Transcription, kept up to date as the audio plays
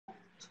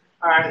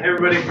All right, hey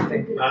everybody. So we're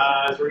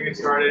going to get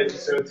started.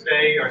 So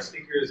today our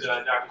speaker is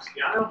Dr.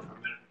 Schiano, I'm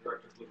Medical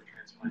Director of Liver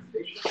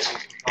Transplantation. He's going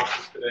to talk to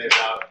us today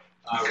about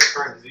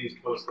recurrent disease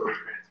post-liver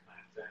transplant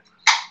and the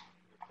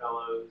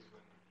fellows.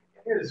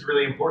 Yeah, this is a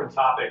really important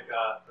topic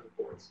for the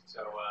boards.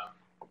 So,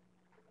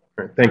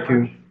 right, thank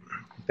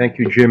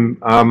you, Jim.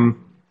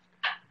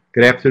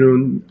 Good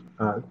afternoon.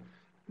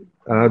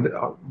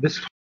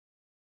 This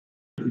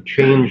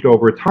changed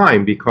over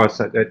time because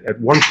at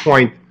one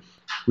point,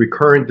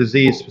 recurrent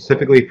disease,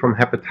 specifically from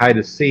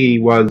hepatitis C,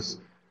 was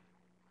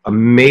a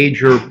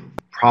major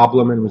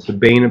problem and was the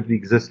bane of the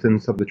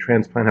existence of the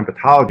transplant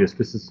hepatologist.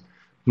 This is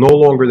no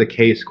longer the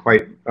case,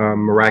 quite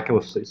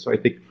miraculously. So I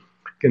think,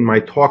 again,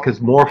 my talk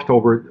has morphed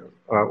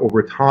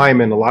over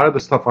time, and a lot of the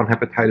stuff on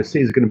hepatitis C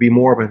is going to be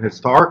more of a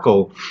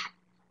historical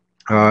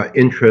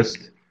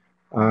interest,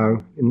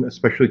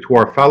 especially to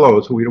our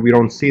fellows. We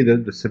don't see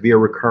the severe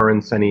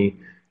recurrence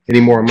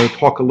anymore. I'm going to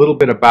talk a little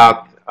bit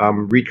about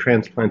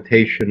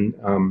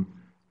retransplantation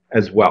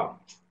as well.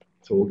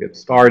 So we'll get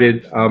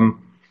started. A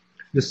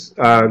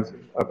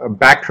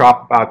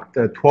backdrop: about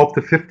 12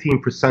 to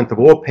 15% of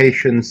all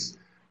patients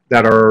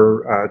that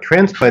are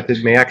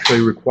transplanted may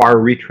actually require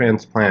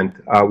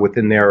retransplant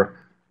within their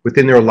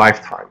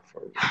lifetime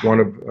for one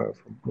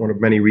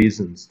of many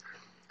reasons.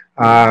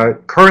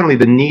 Currently,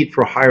 the need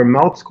for higher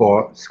MELD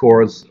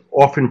scores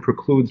often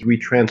precludes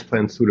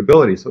retransplant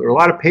suitability. So there are a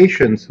lot of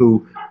patients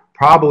who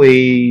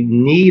probably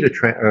need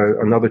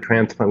another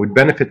transplant, would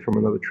benefit from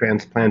another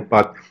transplant,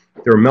 but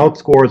their MELD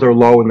scores are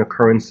low in the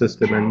current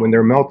system, and when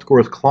their MELD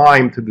scores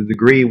climb to the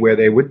degree where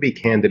they would be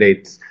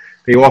candidates,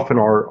 they often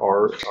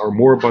are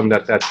moribund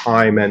at that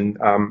time, and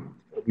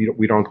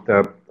we don't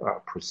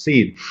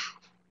proceed.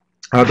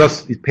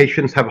 Thus, these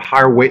patients have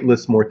higher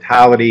waitlist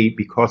mortality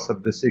because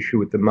of this issue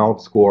with the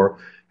MELD score.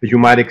 As you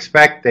might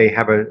expect, they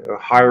have a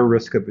higher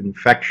risk of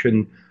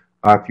infection.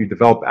 If you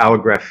develop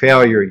allograft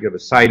failure, you have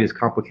ascites,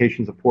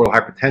 complications of portal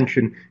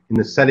hypertension. In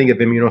the setting of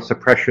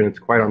immunosuppression, it's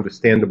quite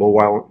understandable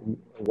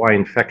why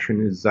infection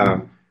is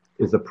a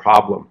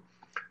problem.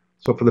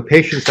 So for the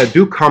patients that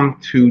do come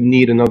to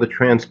need another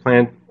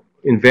transplant,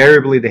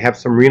 invariably they have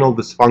some renal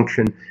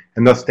dysfunction,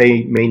 and thus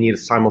they may need a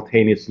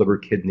simultaneous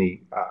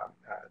liver-kidney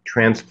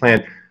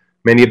transplant.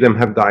 Many of them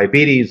have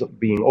diabetes,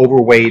 being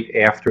overweight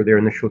after their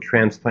initial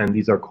transplant.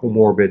 These are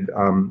comorbid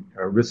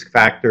risk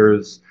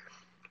factors.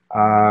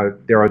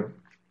 There are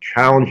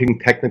challenging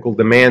technical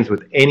demands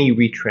with any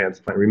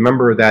retransplant.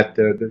 Remember that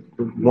the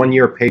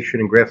 1-year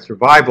patient in graft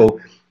survival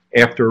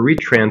after a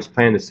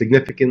retransplant is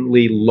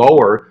significantly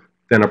lower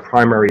than a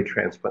primary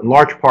transplant, in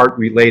large part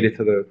related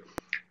to the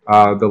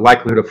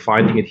likelihood of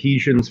finding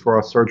adhesions for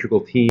our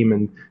surgical team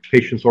and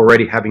patients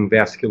already having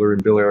vascular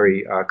and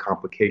biliary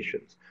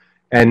complications.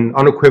 And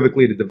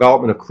unequivocally, the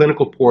development of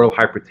clinical portal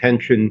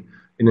hypertension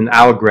in an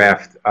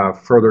allograft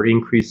further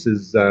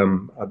increases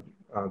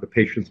the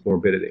patient's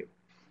morbidity.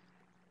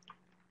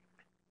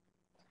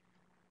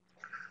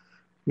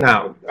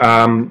 Now,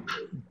 10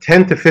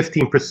 to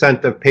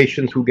 15% of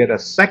patients who get a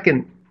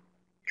second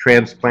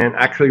transplant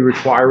actually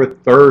require a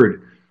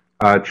third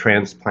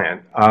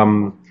transplant.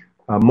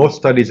 Most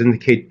studies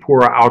indicate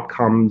poorer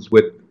outcomes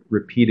with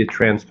repeated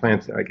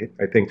transplants.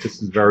 I think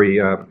this is very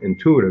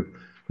intuitive.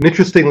 And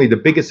interestingly, the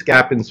biggest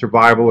gap in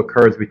survival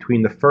occurs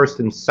between the first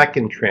and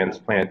second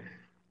transplant,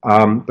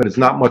 but it's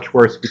not much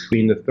worse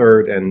between the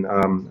third and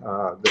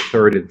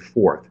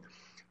fourth.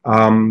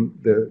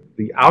 The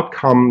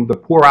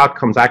poor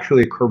outcomes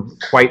actually occur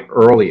quite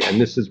early,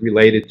 and this is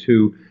related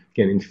to,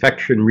 again,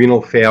 infection,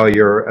 renal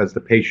failure as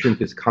the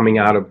patient is coming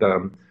out of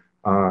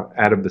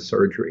the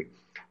surgery.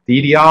 The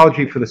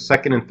etiology for the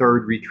second and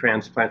third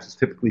retransplants is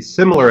typically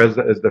similar as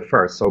the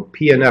first. So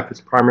PNF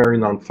is primary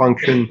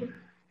non-function,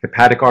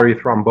 hepatic artery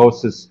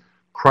thrombosis,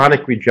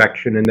 chronic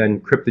rejection, and then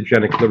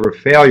cryptogenic liver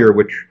failure,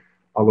 which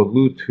I'll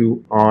allude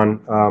to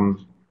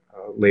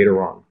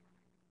later on.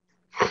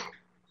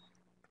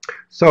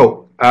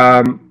 So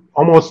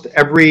almost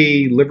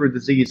every liver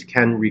disease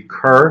can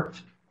recur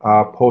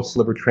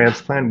post-liver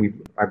transplant.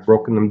 I've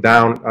broken them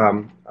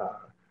down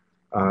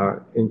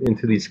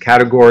into these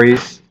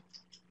categories.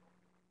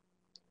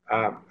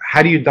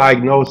 How do you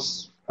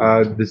diagnose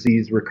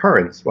disease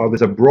recurrence? Well,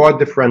 there's a broad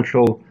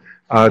differential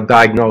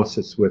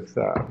diagnosis with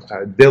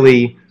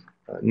DILI,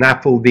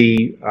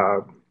 NAFLD,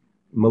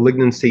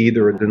 malignancy,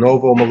 either a de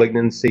novo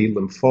malignancy,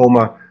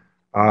 lymphoma,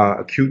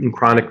 acute and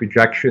chronic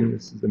rejection.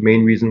 This is the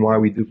main reason why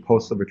we do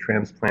post-liver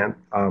transplant.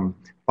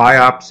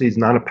 Biopsies,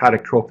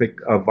 non-hepatic trophic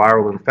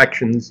viral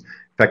infections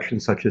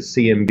such as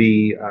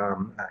CMV,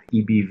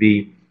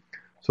 EBV.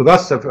 So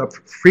thus, a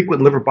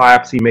frequent liver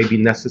biopsy may be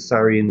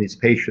necessary in these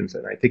patients,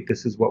 and I think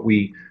this is what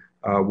we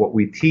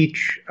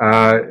teach.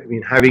 I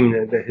mean, having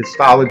the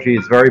histology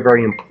is very,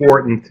 very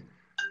important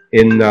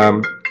in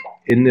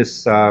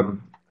this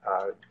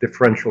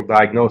differential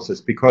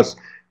diagnosis, because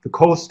the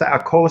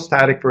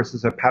cholestatic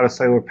versus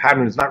hepatocellular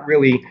pattern is not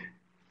really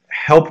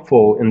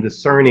helpful in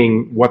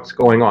discerning what's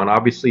going on.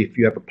 Obviously, if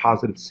you have a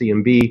positive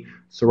CMV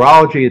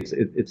serology,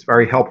 it's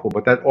very helpful,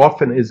 but that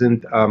often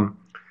isn't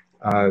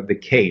the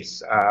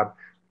case.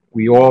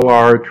 We all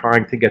are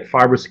trying to get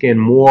FibroScan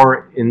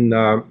more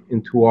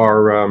into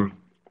our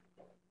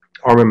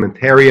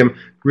armamentarium.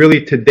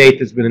 Really, to date,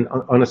 there's been an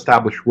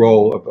unestablished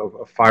role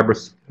of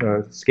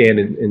FibroScan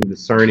in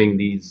discerning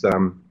these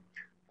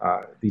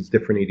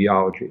different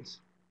etiologies.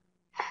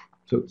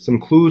 So some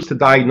clues to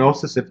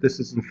diagnosis if this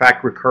is in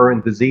fact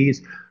recurrent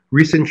disease: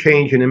 recent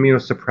change in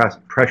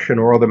immunosuppression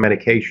or other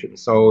medications.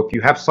 So if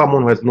you have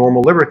someone who has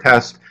normal liver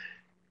test,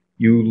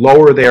 you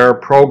lower their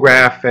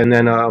Prograf, and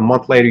then a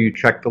month later you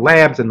check the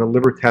labs and the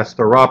liver tests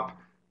are up,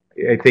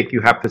 I think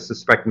you have to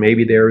suspect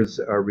maybe there's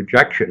a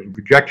rejection.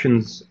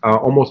 Rejection's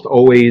almost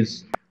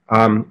always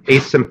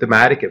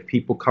asymptomatic. If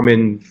people come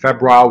in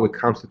febrile with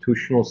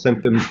constitutional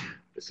symptoms,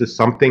 this is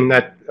something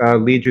that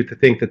leads you to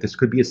think that this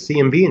could be a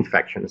CMV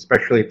infection,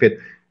 especially if it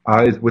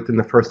is within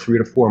the first 3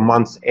 to 4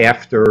 months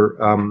after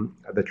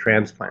the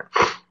transplant.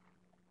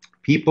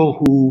 People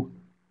who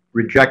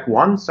reject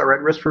once are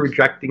at risk for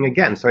rejecting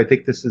again. So I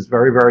think this is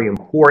very, very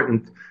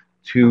important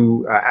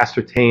to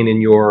ascertain in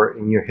your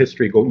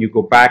history. You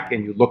go back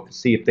and you look to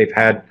see if they've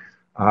had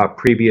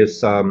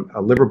previous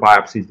liver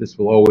biopsies. This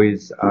will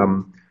always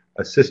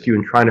assist you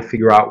in trying to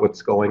figure out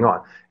what's going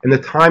on. And the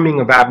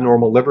timing of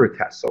abnormal liver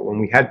tests. So when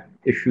we had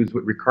issues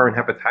with recurrent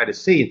hepatitis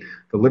C,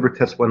 the liver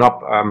test went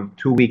up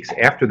 2 weeks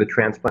after the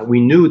transplant. We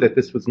knew that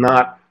this was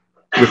not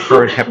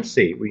recurrent hep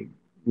C. We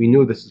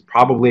knew this is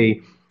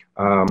probably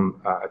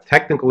a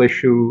technical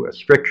issue, a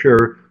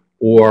stricture,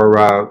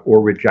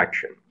 or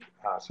rejection.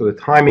 So the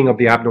timing of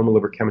the abnormal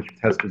liver chemistry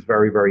test is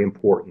very, very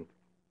important.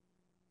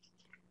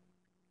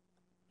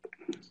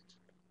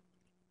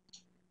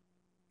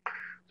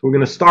 So we're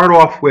going to start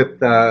off with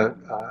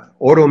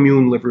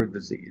autoimmune liver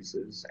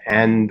diseases,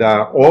 and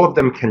all of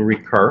them can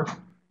recur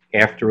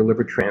after a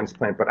liver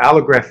transplant, but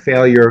allograft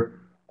failure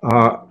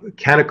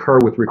can occur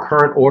with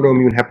recurrent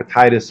autoimmune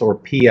hepatitis or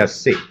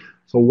PSC.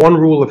 So one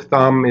rule of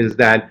thumb is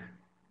that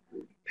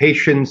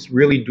patients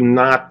really do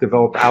not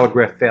develop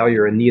allograft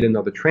failure and need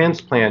another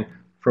transplant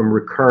from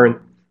recurrent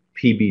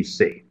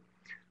PBC.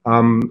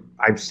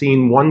 I've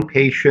seen one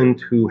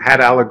patient who had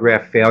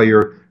allograft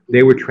failure.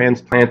 They were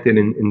transplanted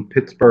in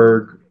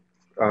Pittsburgh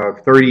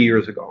 30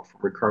 years ago from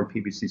recurrent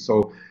PBC.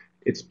 So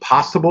it's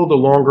possible the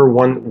longer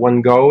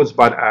one goes,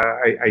 but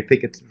I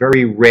think it's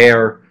very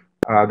rare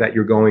that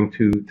you're going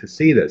to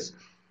see this.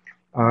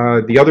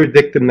 The other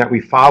dictum that we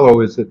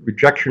follow is that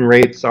rejection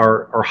rates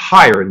are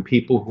higher in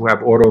people who have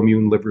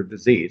autoimmune liver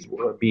disease,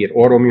 be it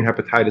autoimmune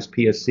hepatitis,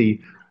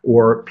 PSC,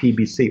 or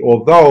PBC,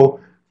 although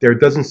there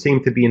doesn't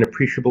seem to be an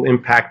appreciable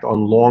impact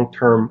on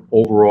long-term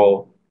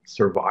overall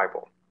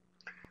survival.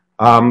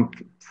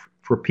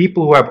 For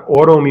people who have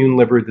autoimmune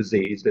liver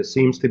disease, there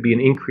seems to be an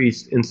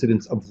increased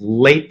incidence of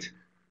late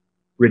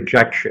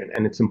rejection,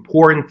 and it's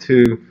important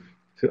to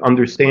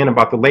understand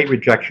about the late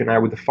rejection. I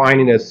would define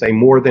it as, say,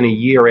 more than a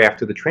year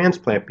after the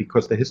transplant,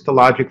 because the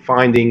histologic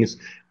findings,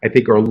 I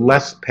think, are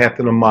less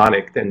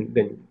pathognomonic than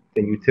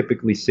you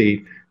typically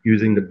see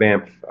using the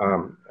Banff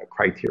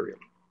criteria.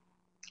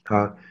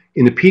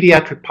 In the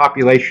pediatric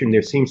population,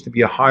 there seems to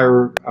be a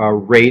higher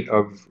rate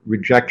of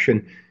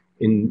rejection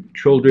in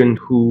children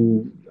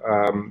who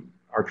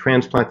are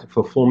transplanted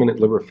for fulminant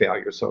liver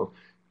failure. So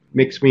it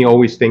makes me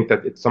always think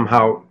that it's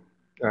somehow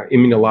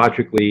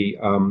immunologically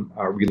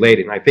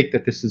related. And I think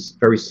that this is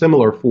very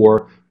similar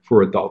for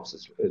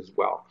adults as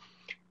well.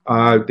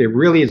 There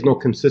really is no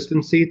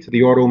consistency to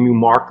the autoimmune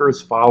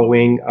markers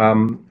following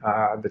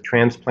the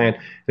transplant.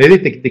 And I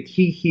think the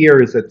key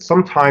here is that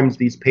sometimes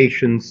these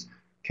patients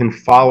can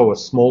follow a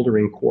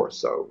smoldering course.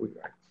 So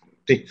I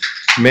think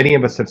many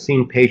of us have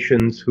seen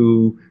patients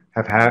who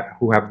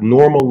have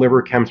normal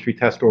liver chemistry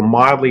test or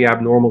mildly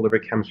abnormal liver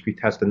chemistry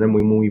test, and then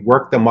when we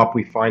work them up,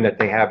 we find that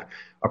they have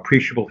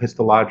appreciable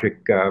histologic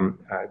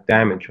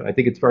damage. I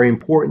think it's very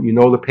important. You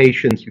know the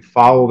patients, you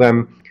follow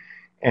them,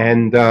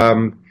 and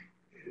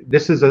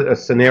this is a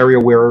scenario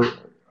where,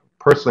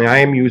 personally, I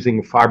am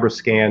using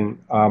FibroScan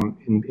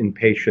in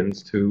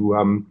patients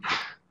to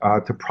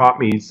prompt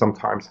me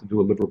sometimes to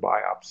do a liver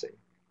biopsy.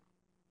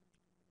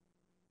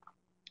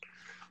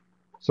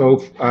 So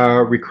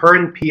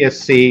recurrent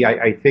PSC,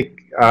 I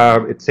think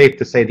it's safe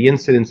to say the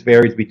incidence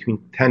varies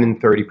between 10 and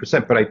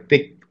 30%, but I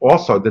think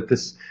also that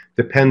this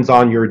depends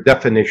on your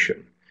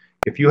definition.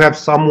 If you have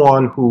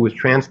someone who was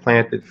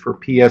transplanted for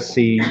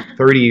PSC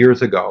 30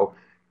 years ago,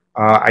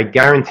 I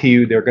guarantee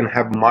you they're going to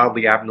have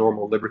mildly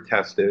abnormal liver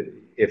tests,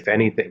 if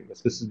anything.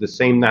 This is the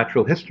same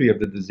natural history of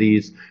the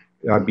disease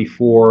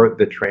before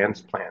the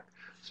transplant.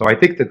 So I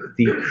think that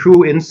the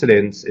true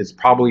incidence is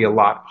probably a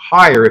lot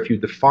higher if you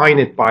define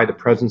it by the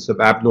presence of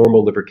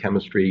abnormal liver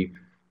chemistry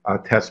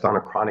test on a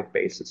chronic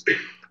basis.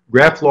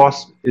 Graft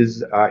loss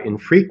is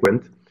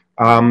infrequent,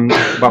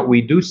 but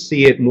we do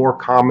see it more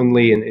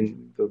commonly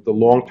in the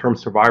long-term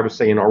survivors,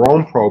 say in our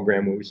own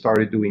program when we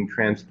started doing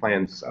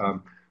transplants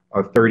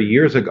 30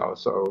 years ago.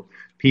 So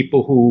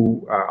people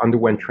who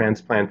underwent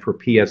transplant for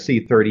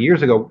PSC 30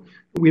 years ago,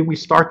 we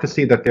start to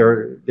see that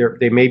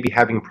they may be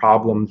having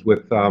problems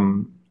with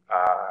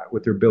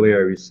their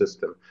biliary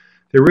system.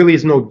 There really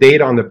is no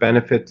data on the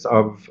benefits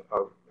of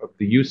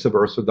the use of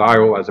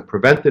ursodiol as a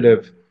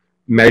preventative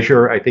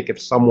measure. I think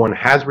if someone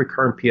has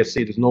recurrent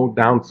PSC, there's no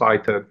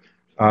downside to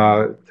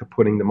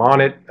putting them on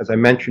it. As I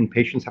mentioned,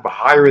 patients have a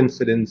higher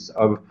incidence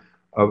of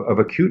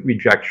acute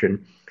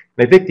rejection.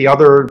 And I think the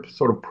other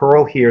sort of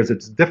pearl here is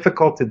it's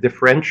difficult to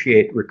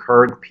differentiate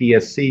recurrent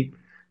PSC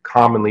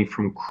commonly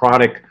from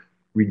chronic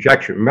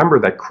rejection. Remember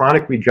that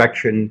chronic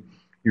rejection,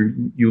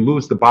 you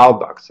lose the bile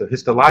ducts. So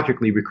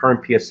histologically,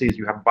 recurrent PSCs,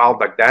 you have bile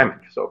duct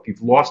damage. So if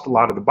you've lost a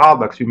lot of the bile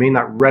ducts, you may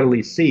not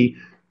readily see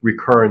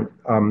recurrent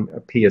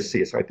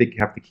PSC. So I think you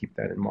have to keep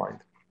that in mind.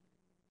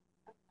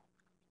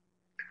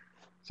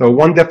 So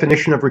one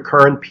definition of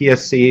recurrent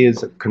PSC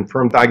is a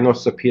confirmed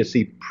diagnosis of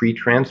PSC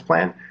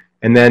pre-transplant,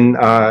 and then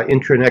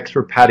intra and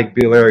extrahepatic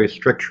biliary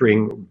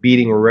stricturing,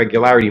 beating, or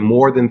irregularity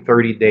more than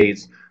 30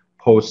 days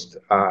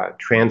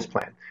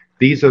post-transplant.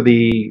 These are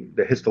the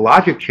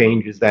histologic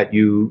changes that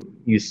you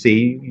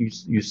see.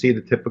 You see the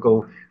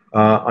typical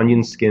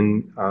onion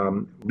skin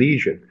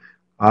lesion.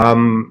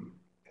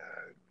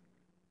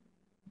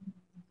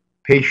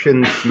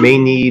 Patients may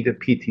need a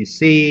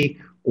PTC,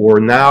 or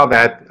now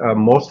that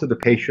most of the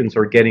patients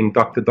are getting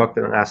duct-to-duct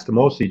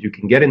anastomoses, you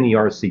can get an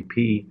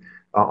ERCP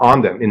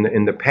on them.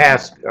 In the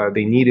past,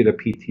 they needed a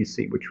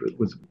PTC, which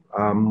was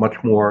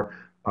much more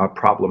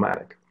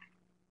problematic.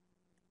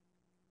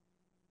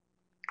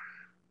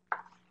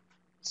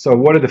 So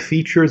what are the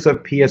features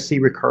of PSC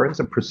recurrence?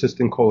 And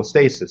persistent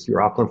cholestasis.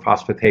 Your alkaline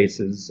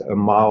phosphatase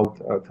mild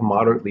to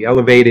moderately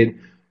elevated.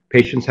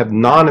 Patients have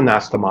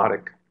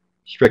non-anastomotic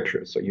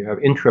strictures, so you have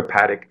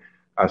intrahepatic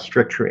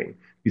stricturing.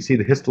 You see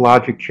the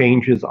histologic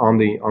changes on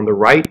the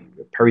right.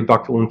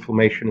 Periductal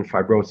inflammation and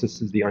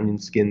fibrosis is the onion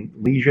skin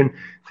lesion.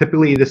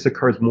 Typically, this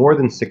occurs more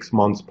than 6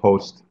 months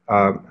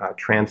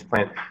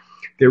post-transplant.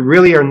 There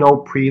really are no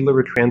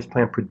pre-liver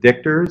transplant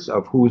predictors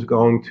of who's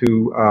going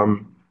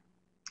to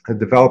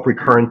develop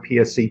recurrent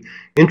PSC.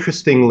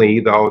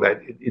 Interestingly, though,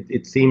 that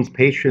it seems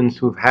patients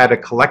who've had a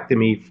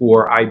colectomy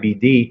for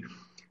IBD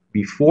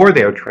before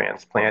their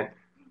transplant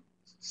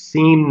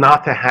seem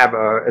not to have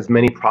as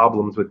many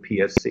problems with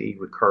PSC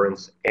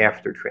recurrence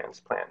after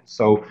transplant.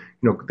 So,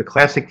 the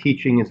classic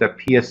teaching is that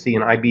PSC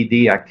and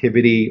IBD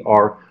activity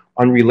are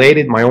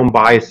unrelated. My own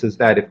bias is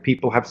that if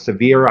people have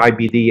severe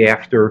IBD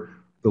after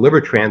the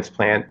liver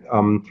transplant,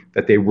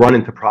 that they run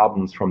into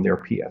problems from their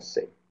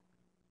PSC.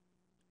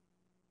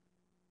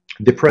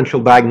 Differential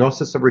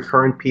diagnosis of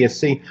recurrent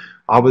PSC.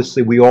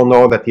 Obviously, we all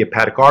know that the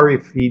hepatic artery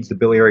feeds the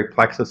biliary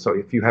plexus, so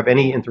if you have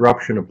any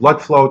interruption of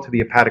blood flow to the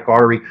hepatic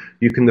artery,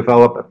 you can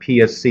develop a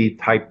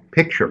PSC-type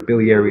picture,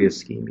 biliary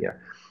ischemia.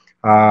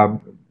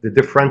 The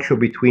differential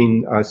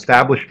between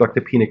established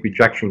ductopenic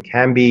rejection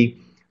can be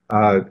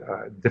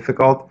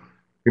difficult.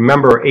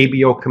 Remember,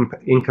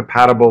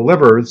 ABO-incompatible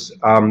livers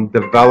can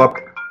develop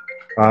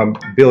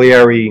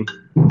biliary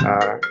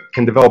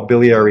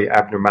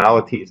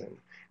abnormalities.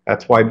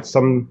 That's why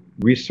some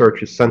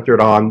research is centered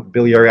on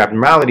biliary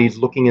abnormalities,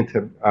 looking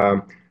into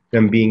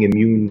them being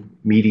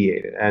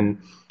immune-mediated.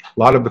 And a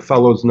lot of the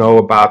fellows know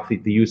about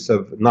the use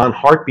of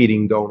non-heart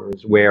beating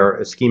donors, where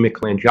ischemic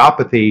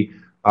cholangiopathy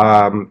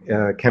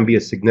can be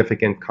a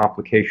significant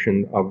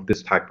complication of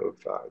this type of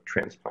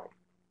transplant.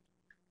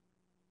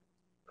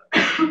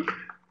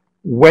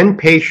 When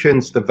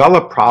patients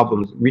develop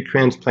problems,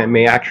 retransplant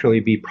may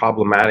actually be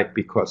problematic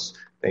because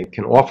they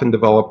can often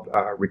develop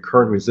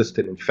recurrent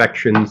resistant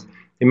infections.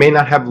 They may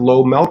not have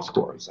low MELD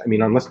scores. I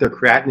mean, unless their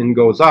creatinine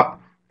goes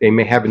up, they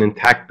may have an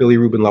intact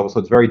bilirubin level, so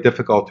it's very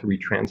difficult to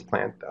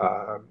retransplant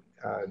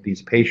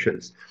these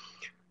patients.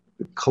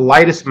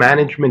 Colitis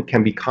management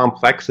can be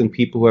complex in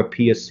people who have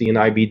PSC and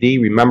IBD.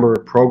 Remember,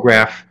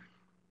 Prograf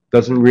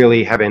doesn't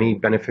really have any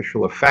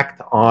beneficial effect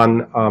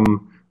on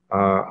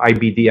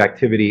IBD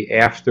activity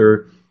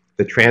after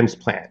the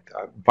transplant.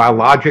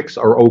 Biologics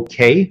are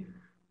okay.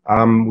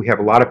 We have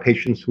a lot of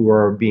patients who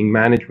are being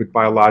managed with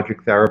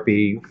biologic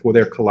therapy for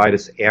their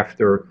colitis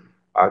after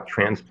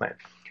transplant.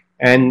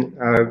 And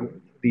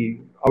the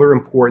other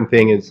important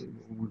thing is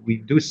we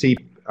do see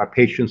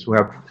patients who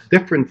have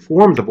different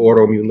forms of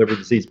autoimmune liver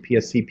disease,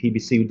 PSC,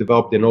 PBC, who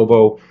develop de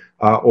novo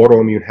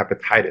autoimmune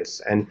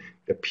hepatitis. And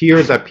it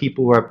appears that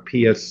people who have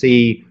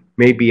PSC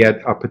may be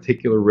at a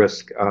particular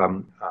risk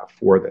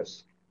for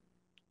this.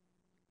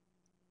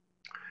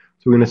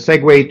 So we're going to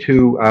segue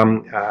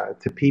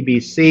to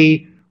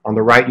PBC. On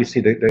the right, you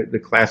see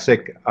the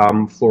classic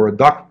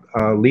fluoroduct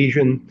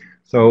lesion.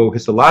 So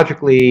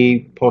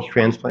histologically,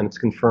 post-transplant, it's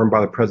confirmed by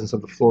the presence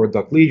of the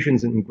fluoroduct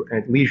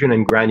lesion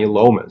and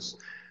granulomas.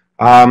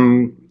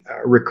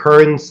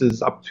 Recurrence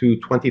is up to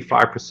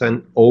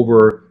 25%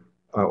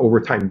 over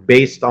time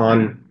based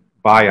on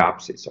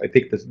biopsy. So I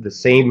think the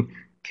same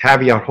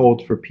caveat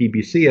holds for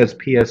PBC as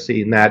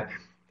PSC, in that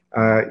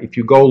if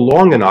you go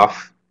long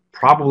enough,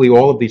 probably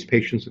all of these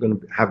patients are going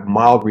to have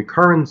mild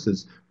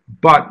recurrences,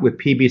 but with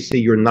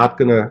PBC, you're not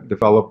going to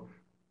develop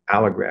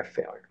allograft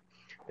failure.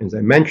 As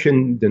I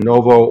mentioned, de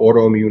novo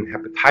autoimmune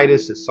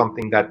hepatitis is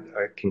something that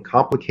can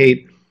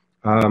complicate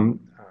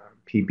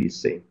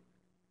PBC.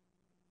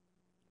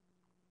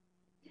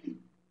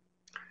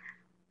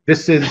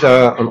 This is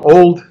an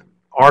old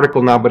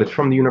article now, but it's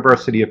from the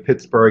University of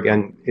Pittsburgh,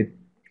 and it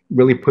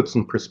really puts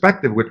in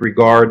perspective with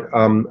regard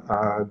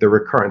the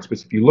recurrence.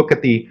 Because if you look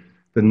at the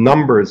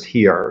numbers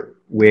here,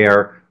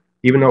 where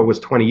even though it was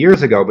 20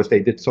 years ago, but they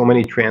did so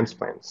many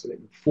transplants,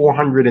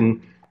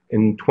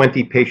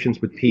 420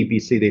 patients with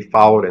PBC they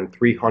followed, and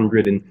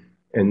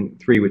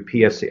 303 with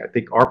PSC. I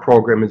think our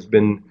program has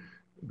been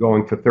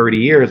going for 30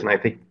 years, and I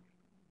think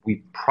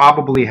we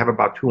probably have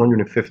about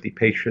 250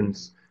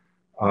 patients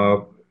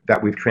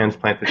that we've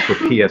transplanted for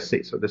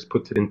PSC. So this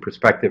puts it in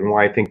perspective, and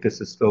why I think this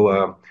is still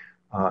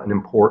an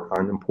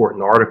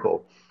important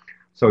article.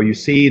 So you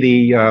see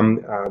the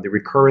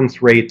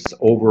recurrence rates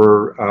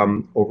over a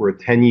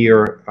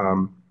 10-year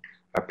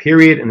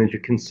period, and as you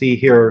can see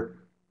here,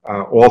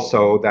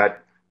 also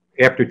that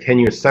after 10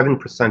 years,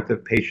 7%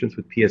 of patients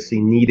with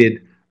PSC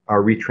needed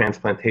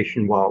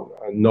retransplantation, while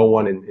no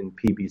one in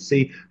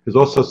PBC. There's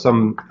also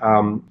some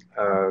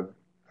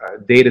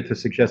data to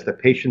suggest that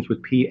patients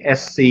with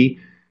PSC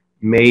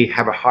may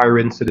have a higher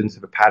incidence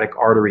of hepatic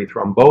artery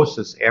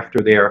thrombosis after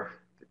their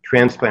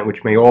transplant,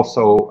 which may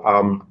also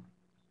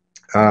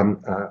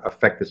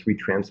affect this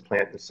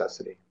retransplant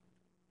necessity.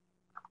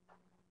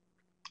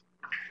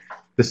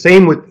 The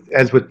same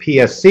as with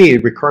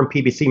PSC, recurrent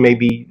PBC may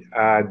be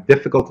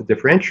difficult to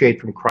differentiate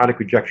from chronic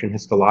rejection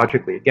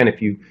histologically. Again,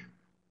 if you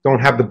don't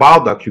have the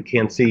bile duct, you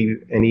can't see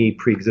any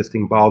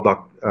pre-existing bile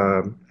duct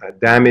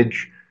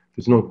damage.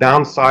 There's no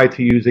downside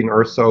to using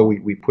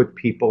URSO. We put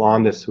people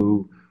on this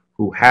who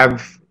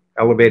have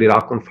elevated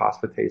alkaline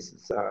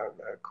phosphatases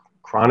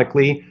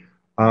chronically,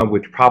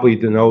 which probably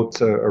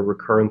denotes a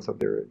recurrence of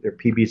their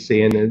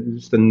PBC. And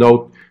just a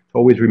note to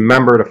always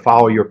remember to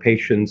follow your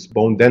patient's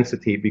bone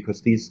density,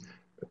 because these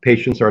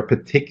patients are at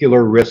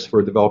particular risk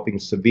for developing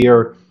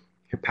severe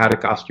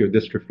hepatic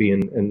osteodystrophy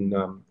and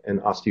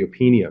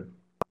osteopenia,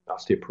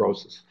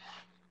 osteoporosis.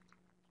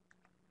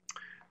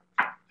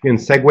 And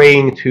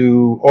segueing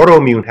to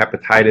autoimmune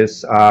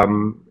hepatitis,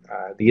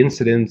 the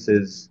incidence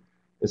is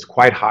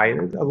quite high,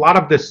 and a lot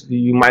of this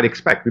you might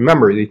expect.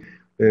 Remember,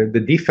 the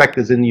defect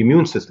is in the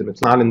immune system.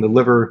 It's not in the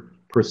liver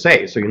per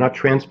se. So you're not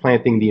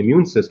transplanting the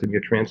immune system,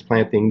 you're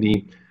transplanting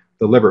the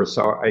liver.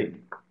 So I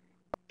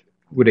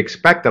would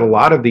expect that a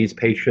lot of these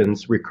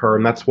patients recur,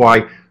 and that's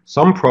why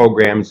some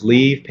programs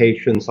leave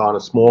patients on a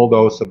small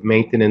dose of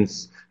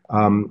maintenance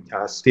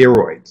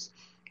steroids.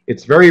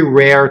 It's very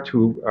rare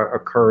to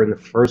occur in the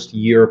first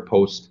year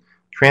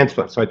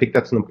post-transplant. So I think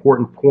that's an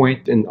important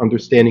point in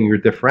understanding your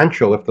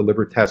differential if the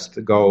liver tests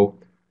go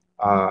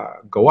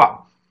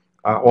up.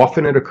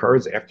 Often it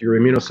occurs after your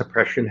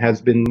immunosuppression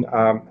has been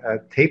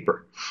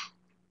tapered.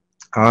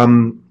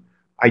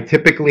 I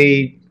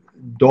typically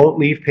don't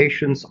leave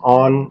patients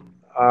on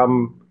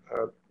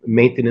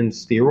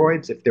maintenance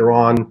steroids. If they're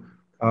on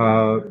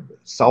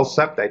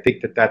Cellcept, I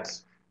think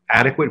that's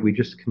adequate. We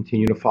just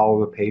continue to follow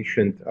the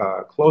patient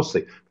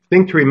closely. The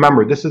thing to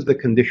remember, this is the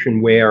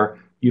condition where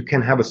you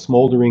can have a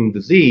smoldering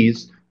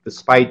disease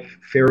despite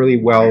fairly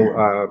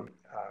well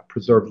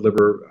preserved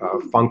liver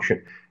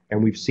function.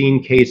 And we've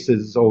seen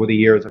cases over the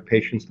years of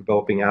patients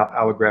developing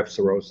allograft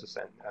cirrhosis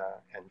and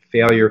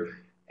failure.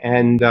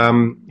 And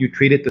you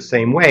treat it the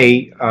same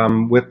way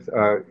with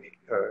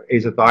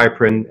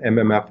azathioprine,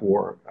 MMF,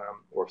 or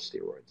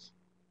steroids.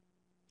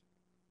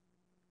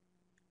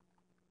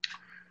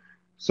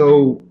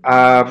 So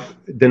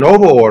de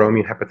novo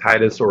autoimmune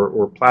hepatitis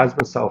or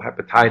plasma cell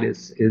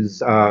hepatitis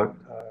is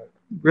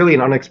really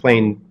an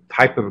unexplained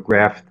type of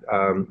graft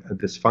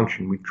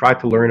dysfunction. We've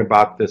tried to learn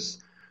about this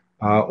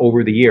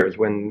over the years.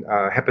 When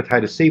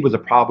hepatitis C was a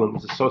problem, it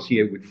was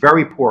associated with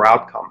very poor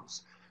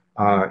outcomes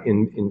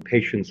in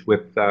patients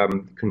with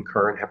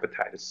concurrent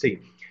hepatitis C.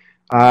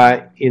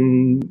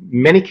 In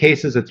many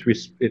cases,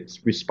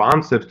 it's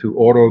responsive to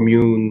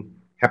autoimmune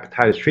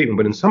hepatitis treatment,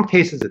 but in some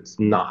cases, it's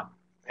not.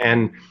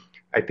 And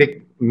I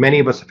think many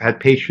of us have had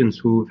patients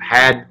who've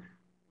had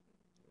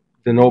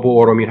de novo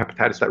autoimmune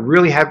hepatitis that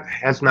really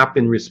has not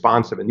been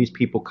responsive, and these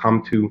people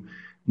come to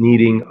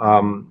needing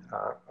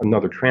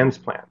another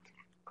transplant.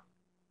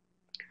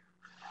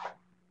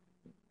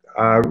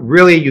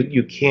 Really,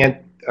 you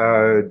can't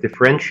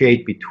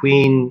differentiate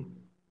between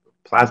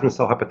plasma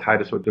cell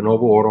hepatitis or de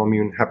novo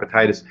autoimmune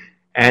hepatitis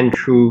and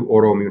true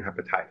autoimmune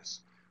hepatitis.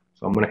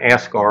 So I'm going to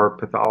ask our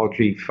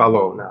pathology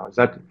fellow now. Is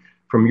that,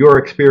 from your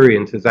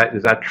experience, is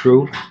that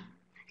true?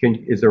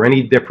 Is there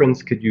any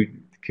difference? Could you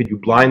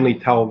blindly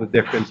tell the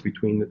difference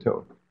between the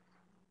two?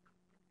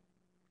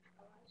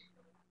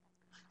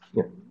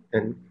 Yeah.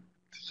 And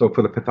so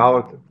for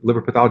the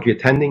liver pathology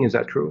attending, is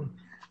that true?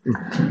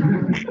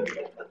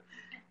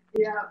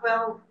 Yeah,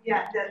 well,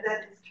 yeah,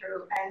 that is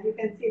true. And you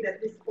can see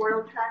that this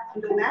portal tract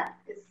on the neck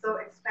is so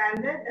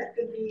expanded. That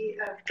could be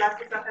a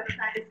plasma cell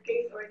hepatitis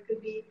case, or it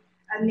could be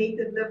a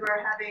native liver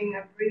having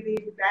a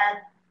really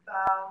bad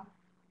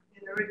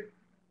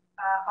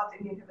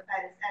autoimmune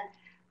hepatitis. And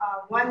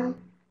one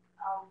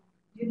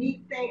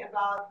unique thing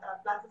about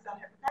plasma cell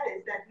hepatitis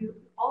is that you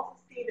also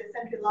see the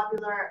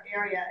centrilobular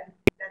area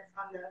that's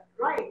on the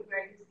right,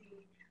 where you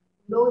see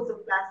loads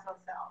of plasma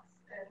cells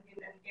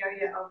in an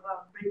area of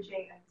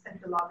bridging and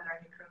centrilobular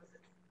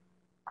necrosis.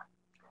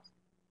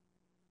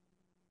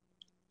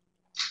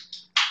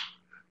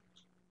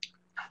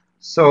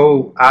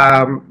 So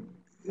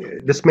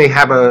this may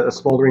have a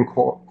smoldering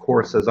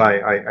course, as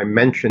I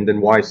mentioned,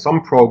 and why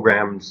some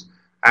programs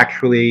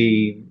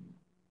actually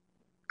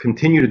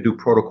continue to do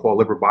protocol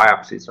liver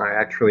biopsies. I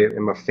actually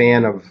am a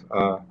fan of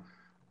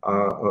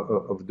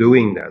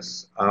doing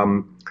this.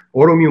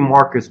 Autoimmune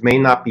markers may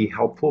not be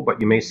helpful, but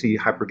you may see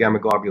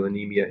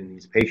hypergammaglobulinemia in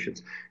these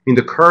patients. I mean,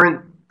 the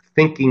current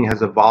thinking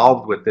has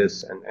evolved with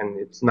this, and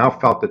it's now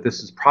felt that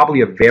this is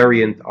probably a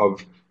variant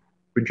of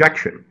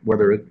rejection,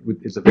 whether it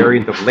is a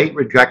variant of late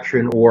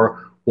rejection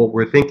or what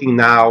we're thinking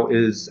now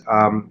is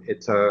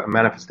it's a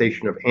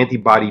manifestation of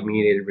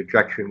antibody-mediated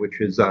rejection, which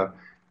is an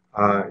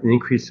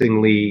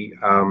increasingly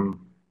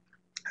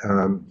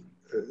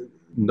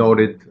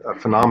noted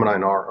phenomena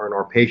in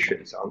our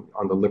patients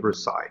on the liver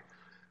side.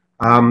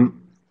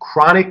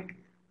 Chronic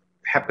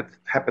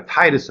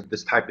hepatitis of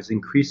this type is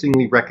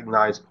increasingly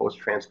recognized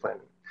post-transplant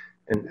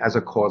and as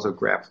a cause of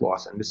graft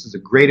loss, and this is a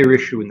greater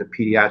issue in the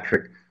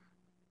pediatric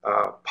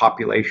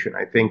population.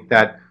 I think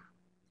that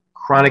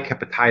chronic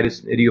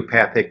hepatitis and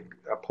idiopathic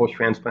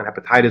post-transplant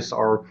hepatitis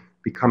are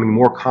becoming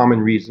more common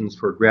reasons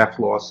for graft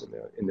loss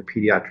in the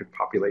pediatric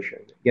population.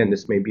 Again,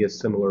 this may be a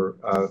similar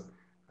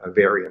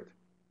variant.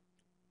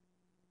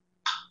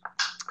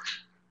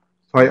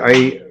 So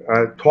I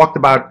talked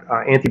about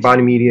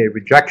antibody-mediated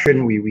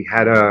rejection. We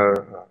had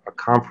a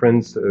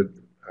conference.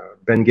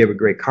 Ben gave a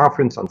great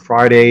conference on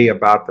Friday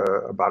about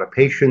a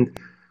patient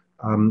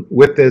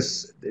with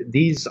this.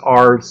 These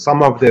are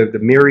some of the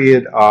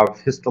myriad of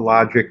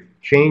histologic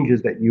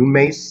changes that you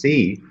may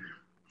see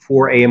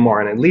for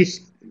AMR, and at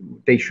least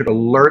they should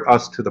alert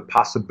us to the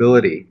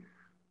possibility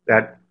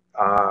that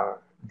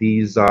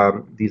these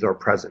are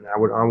present. I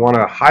want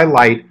to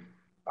highlight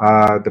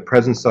the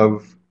presence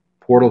of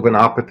portal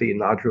venopathy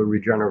and nodular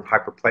regenerative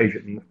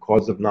hyperplasia, and the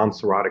cause of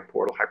non-cirrhotic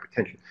portal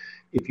hypertension.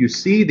 If you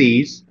see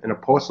these in a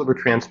post-liver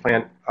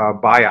transplant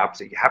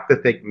biopsy, you have to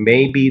think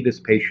maybe this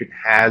patient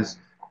has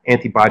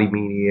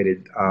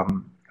antibody-mediated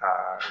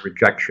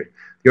rejection.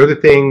 The other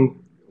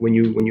thing, when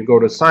you go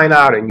to sign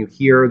out and you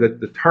hear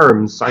the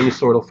terms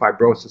sinusoidal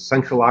fibrosis,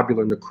 central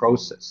lobular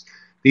necrosis,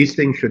 these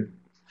things should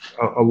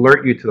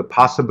alert you to the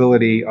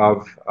possibility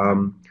of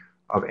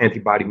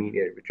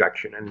antibody-mediated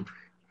rejection. And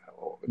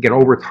again,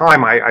 over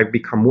time, I've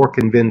become more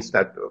convinced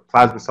that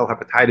plasma cell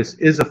hepatitis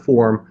is a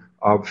form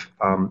of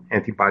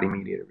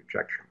antibody-mediated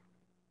rejection.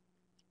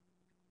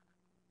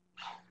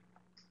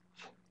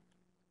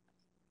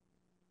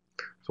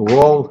 So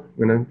we're all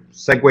going to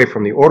segue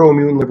from the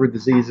autoimmune liver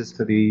diseases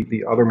to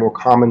the other more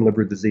common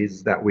liver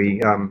diseases that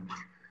we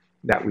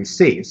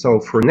see. So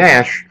for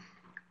NASH,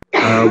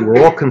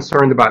 we're all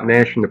concerned about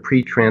NASH in the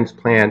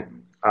pre-transplant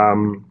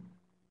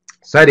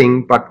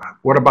setting, but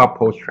what about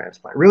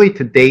post-transplant? Really,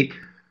 to date,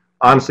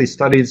 honestly,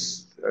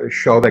 studies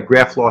show that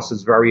graft loss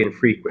is very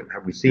infrequent.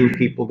 Have we seen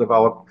people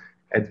develop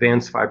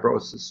advanced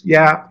fibrosis?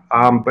 Yeah,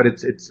 but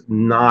it's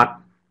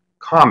not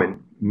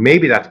common.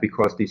 Maybe that's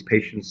because these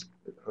patients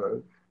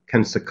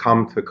can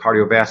succumb to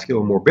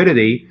cardiovascular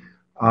morbidity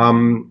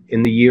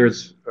in the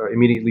years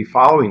immediately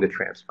following the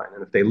transplant.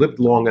 And if they lived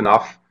long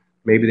enough,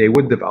 maybe they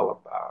would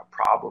develop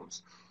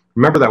problems.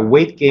 Remember that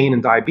weight gain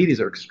and diabetes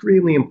are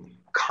extremely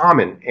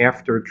common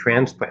after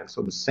transplant.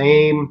 So the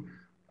same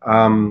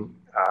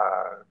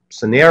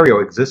scenario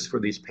exists for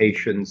these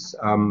patients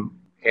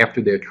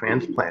after their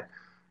transplant.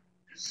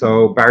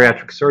 So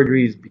bariatric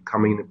surgery is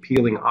becoming an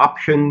appealing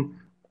option.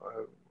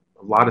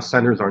 A lot of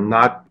centers are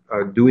not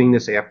doing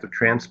this after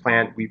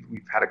transplant. We've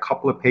had a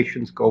couple of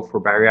patients go for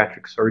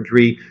bariatric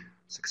surgery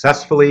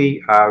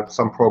successfully.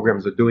 Some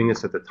programs are doing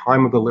this at the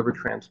time of the liver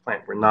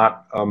transplant. We're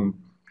not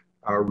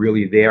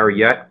really there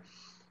yet.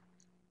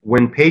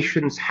 When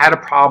patients had a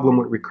problem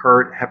with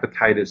recurrent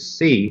hepatitis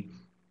C,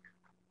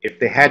 if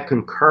they had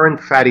concurrent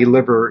fatty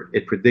liver,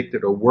 it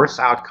predicted a worse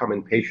outcome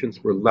in patients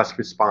who were less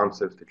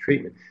responsive to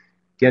treatment.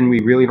 Again, we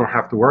really don't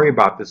have to worry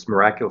about this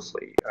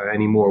miraculously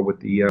anymore with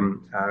the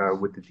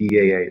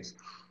DAAs.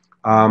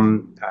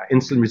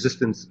 Insulin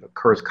resistance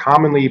occurs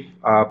commonly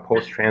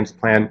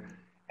post-transplant,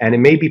 and it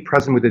may be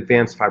present with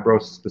advanced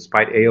fibrosis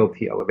despite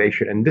ALT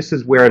elevation. And this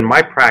is where, in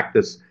my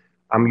practice,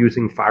 I'm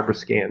using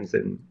FibroScans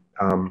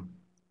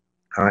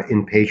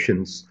in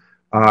patients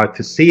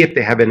to see if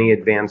they have any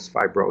advanced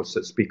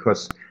fibrosis,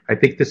 because I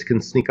think this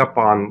can sneak up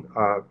on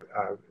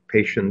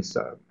patients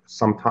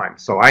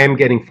sometimes. So I am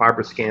getting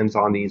FibroScans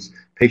on these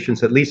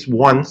patients at least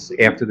once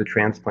after the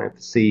transplant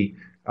to see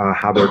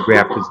how their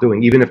graft is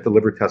doing, even if the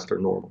liver tests are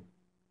normal.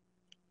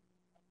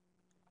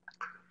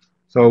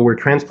 So we're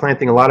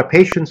transplanting a lot of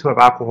patients who have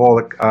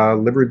alcoholic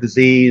liver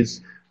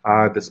disease,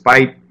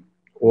 despite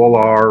all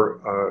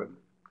our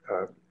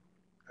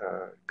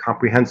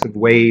comprehensive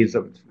ways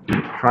of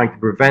trying to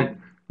prevent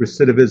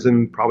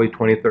recidivism. Probably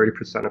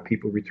 20–30% of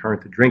people return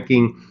to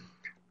drinking.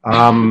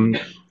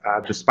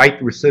 Despite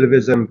the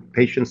recidivism,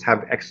 patients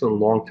have excellent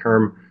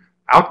long-term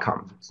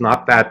outcomes. It's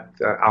not that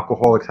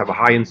alcoholics have a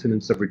high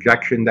incidence of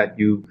rejection that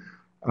you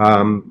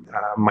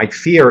might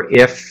fear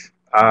if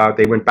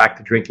they went back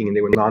to drinking and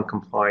they were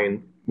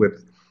non-compliant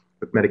with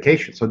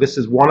medication. So this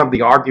is one of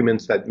the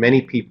arguments that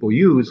many people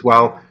use.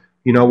 Well,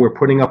 you know, we're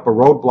putting up a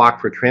roadblock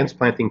for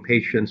transplanting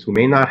patients who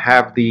may not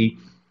have the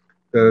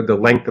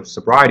length of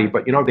sobriety,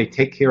 but, you know, they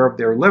take care of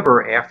their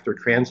liver after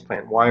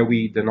transplant. Why are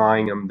we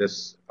denying them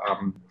this,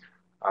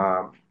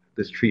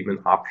 this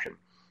treatment option?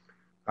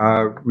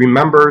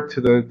 Remember,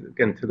 to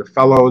the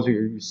fellows,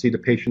 you see the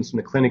patients in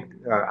the clinic,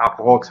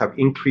 alcoholics have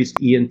increased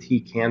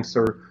ENT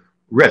cancer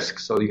risk,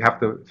 so you have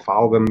to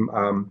follow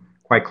them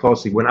quite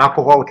closely. When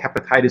alcoholic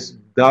hepatitis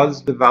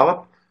does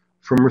develop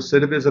from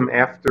recidivism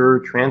after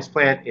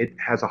transplant, it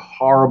has a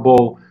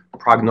horrible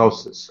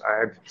prognosis.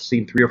 I've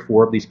seen 3 or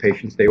 4 of these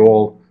patients. They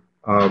all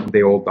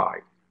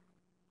died.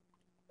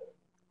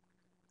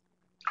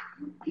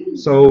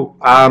 So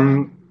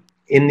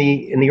in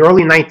the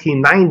early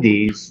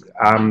 1990s,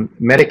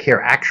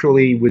 Medicare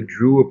actually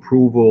withdrew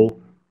approval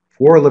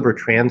for a liver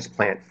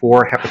transplant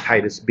for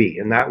hepatitis B,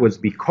 and that was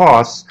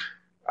because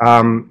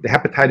the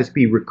hepatitis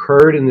B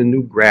recurred in the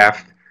new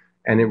graft,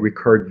 and it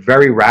recurred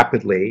very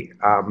rapidly.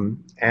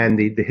 And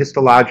the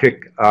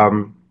histologic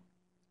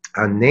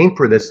name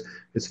for this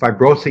is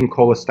fibrosing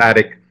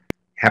cholestatic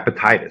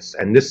hepatitis,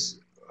 and this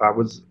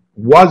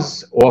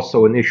was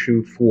also an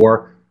issue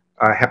for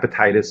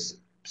hepatitis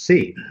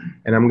C.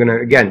 And I'm going to,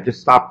 again, just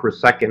stop for a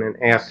second and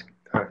ask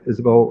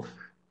Isabel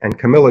and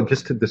Camilla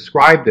just to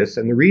describe this.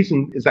 And the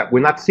reason is that we're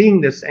not seeing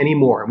this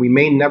anymore, and we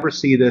may never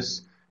see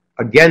this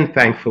again,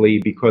 thankfully,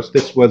 because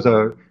this was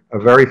a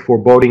very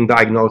foreboding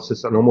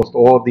diagnosis, and almost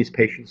all of these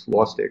patients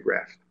lost their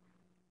graft.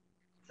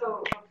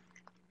 So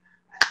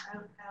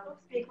I'll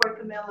speak for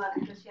Camilla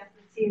because she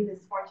hasn't seen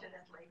this,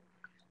 fortunately.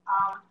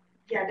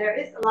 Yeah, there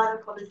is a lot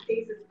of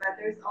cholestasis, but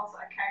there's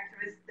also a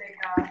characteristic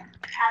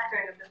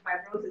pattern of the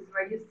fibrosis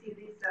where you see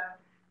these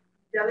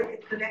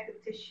delicate connective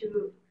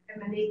tissue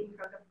emanating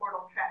from the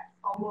portal tract,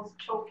 almost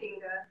choking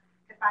the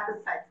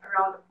hepatocytes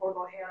around the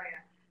portal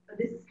area. So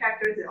this is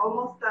characteristic,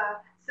 almost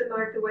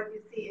similar to what you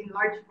see in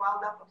large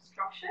bile duct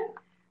obstruction,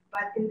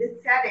 but in this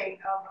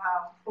setting of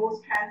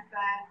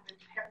post-transplant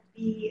with Hep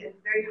B and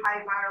very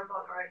high viral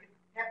load, or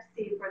Hep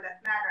C for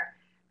that matter,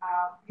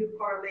 you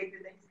correlate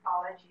with the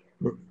histology.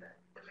 And this is the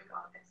typical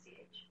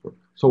FCH.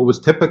 So what was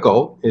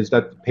typical is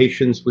that the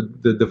patients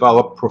would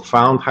develop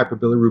profound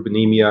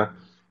hyperbilirubinemia,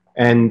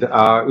 and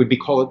they would be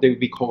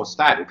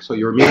cholestatic. So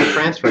your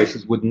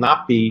aminotransferases would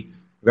not be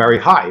very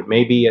high,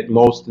 maybe at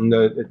most in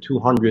the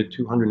 200,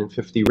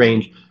 250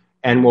 range.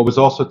 And what was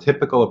also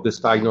typical of this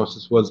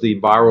diagnosis was the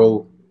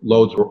viral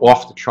loads were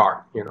off the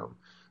chart. You know,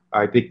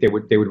 I think they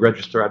would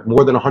register at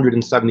more than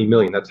 170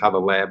 million. That's how the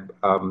lab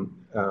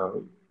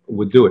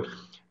would do it.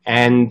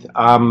 And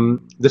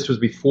this was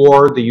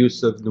before the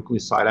use of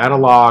nucleoside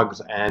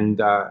analogs and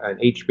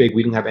HBIG.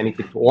 We didn't have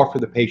anything to offer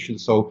the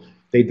patients, so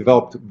they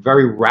developed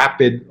very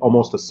rapid,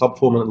 almost a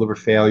subfulminant liver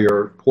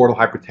failure, portal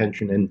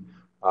hypertension,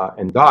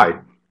 and died.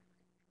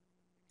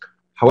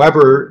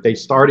 However, they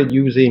started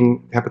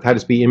using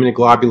hepatitis B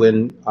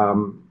immunoglobulin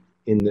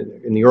in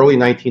the early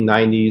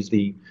 1990s.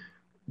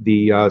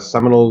 The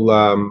seminal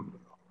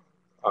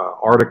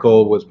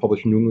article was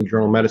published in New England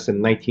Journal of Medicine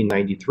in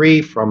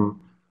 1993 from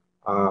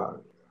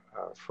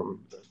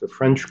the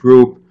French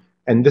group,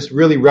 and this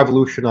really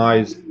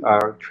revolutionized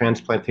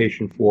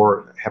transplantation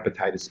for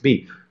hepatitis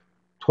B.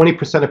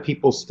 20% of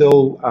people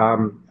still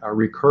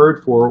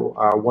recurred for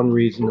one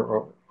reason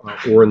or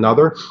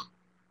another.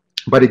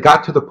 But it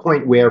got to the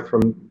point where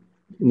in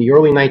the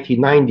early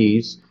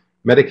 1990s,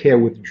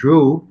 Medicare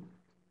withdrew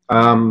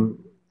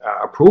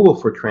approval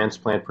for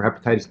transplant for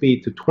hepatitis B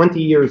to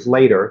 20 years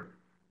later,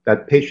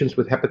 that patients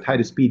with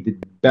hepatitis B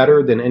did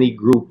better than any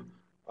group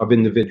of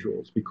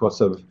individuals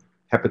because of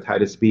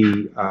hepatitis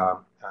B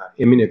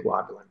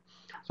immunoglobulin.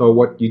 So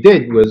what you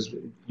did was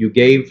you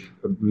gave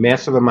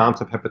massive amounts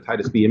of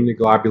hepatitis B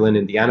immunoglobulin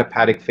in the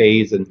anapatic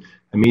phase and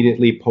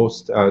immediately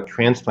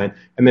post-transplant,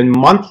 and then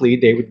monthly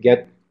they would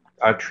get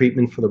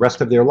treatment for the rest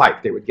of their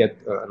life. They would get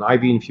an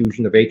IV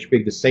infusion of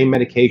HBIG, the same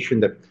medication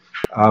that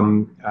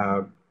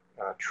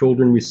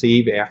children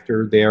receive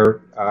after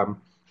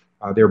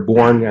they're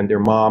born and their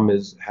mom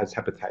has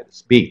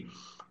hepatitis B.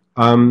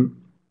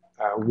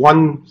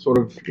 One sort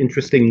of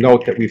interesting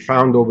note that we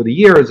found over the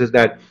years is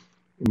that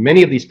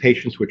many of these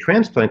patients were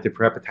transplanted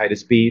for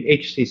hepatitis B.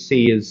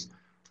 HCC is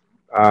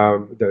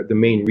the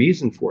main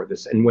reason for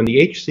this. And when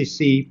the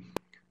HCC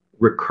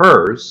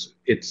recurs,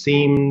 it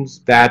seems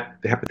that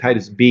the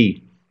hepatitis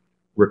B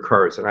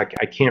recurs. And I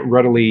can't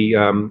readily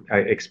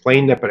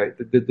explain that,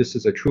 but this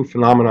is a true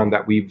phenomenon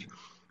that we've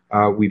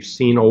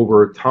seen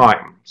over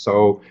time.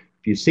 So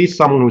if you see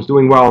someone who's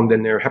doing well and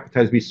then their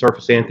hepatitis B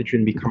surface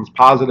antigen becomes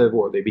positive,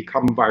 or they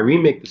become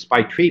viremic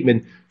despite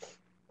treatment,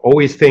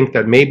 always think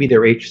that maybe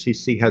their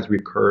HCC has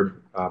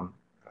recurred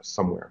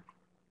somewhere.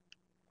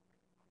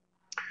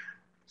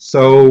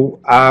 So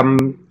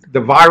the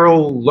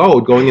viral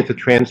load going into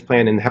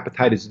transplant and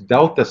hepatitis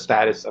delta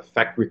status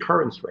affect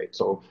recurrence rate.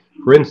 So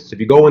for instance, if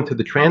you go into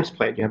the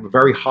transplant, you have a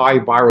very high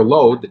viral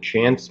load, the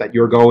chance that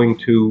you're going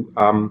to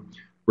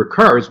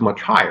recur is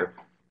much higher.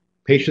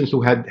 Patients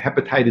who had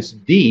hepatitis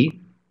D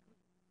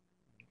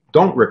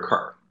don't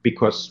recur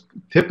because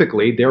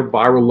typically their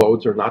viral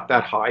loads are not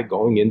that high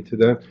going into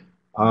the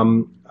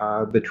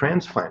the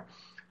transplant.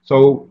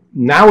 So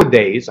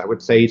nowadays, I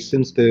would say,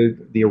 since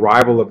the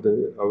arrival of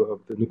the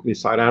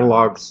nucleoside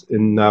analogs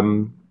in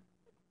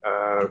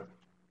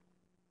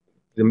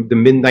the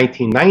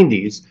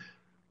mid-1990s,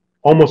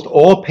 almost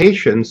all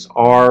patients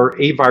are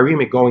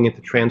aviremic going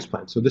into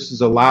transplant. So this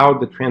has allowed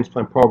the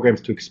transplant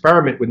programs to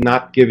experiment with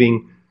not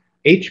giving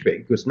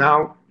HBIG, because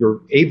now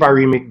you're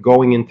aviremic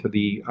going into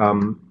the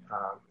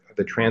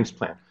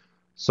transplant.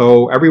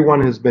 So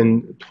everyone has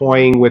been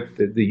toying with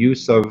the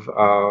use of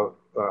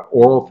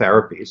oral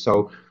therapy.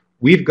 So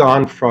we've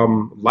gone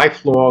from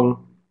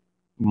lifelong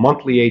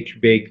monthly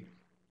HBIG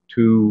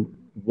to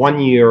 1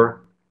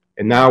 year,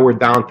 and now we're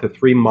down to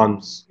 3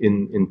 months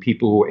in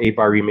people who are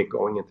aviremic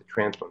going into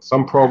transplant.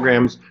 Some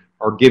programs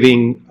are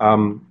giving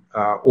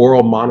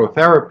oral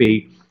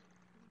monotherapy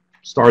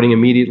starting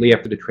immediately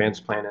after the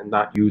transplant and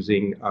not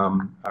using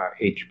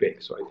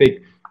HBIG. So I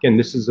think, again,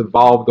 this has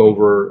evolved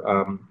over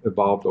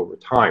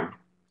time.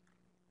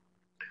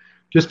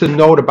 Just a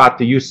note about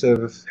the use of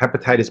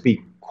hepatitis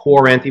B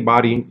core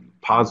antibody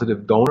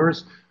positive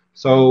donors.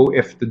 So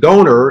if the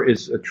donor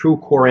is a true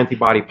core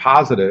antibody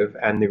positive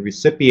and the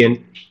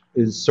recipient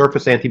is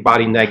surface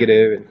antibody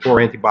negative and core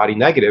antibody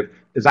negative,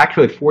 there's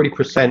actually a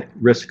 40%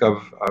 risk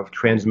of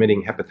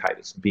transmitting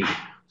hepatitis B.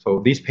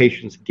 So these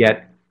patients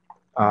get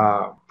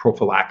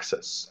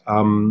prophylaxis,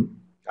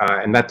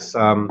 and that's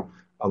a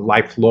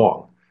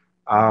lifelong.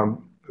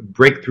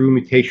 Breakthrough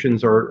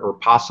mutations are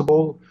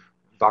possible.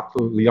 Dr.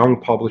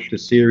 Leung published a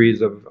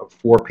series of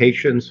 4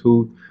 patients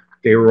who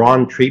they were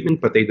on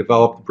treatment, but they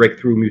developed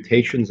breakthrough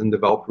mutations and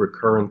developed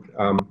recurrent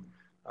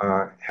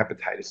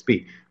hepatitis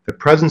B. The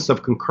presence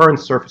of concurrent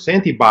surface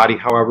antibody,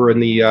 however, in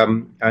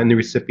the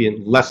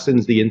recipient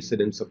lessens the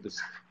incidence of this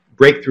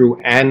breakthrough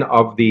and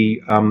of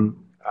the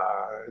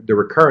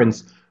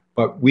recurrence.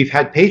 But we've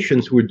had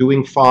patients who are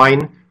doing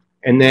fine,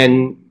 and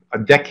then a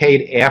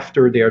decade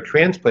after their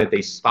transplant,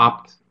 they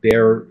stopped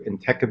their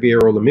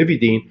entecavir or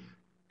lamivudine,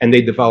 and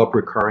they develop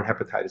recurrent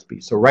hepatitis B.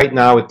 So right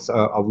now, it's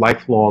a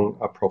lifelong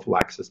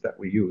prophylaxis that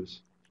we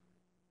use.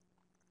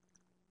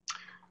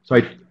 So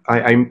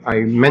I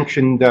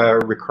mentioned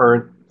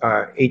recurrent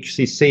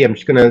HCC. I'm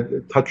just going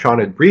to touch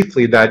on it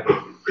briefly, that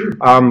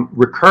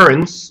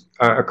recurrence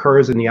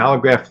occurs in the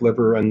allograft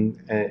liver and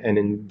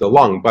in the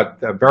lung, but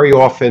very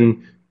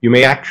often you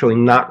may actually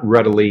not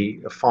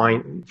readily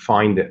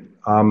find it.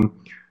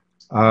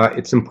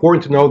 It's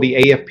important to know the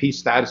AFP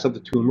status of the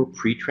tumor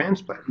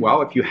pre-transplant.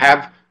 Well, if you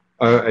have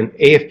an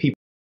AFP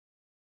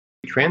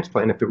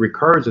transplant, if it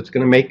recurs, it's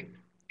going to make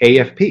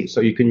AFP.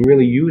 So you can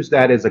really use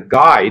that as a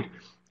guide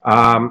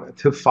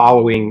to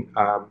following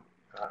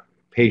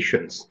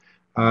patients.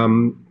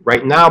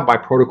 Right now, by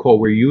protocol,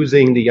 we're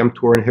using the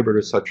mTOR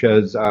inhibitors such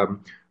as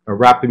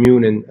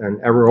rapamune and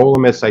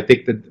everolimus. I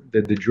think that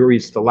the jury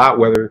is still out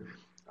whether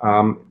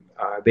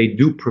they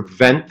do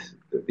prevent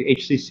the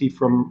HCC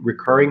from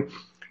recurring.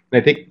 And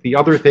I think the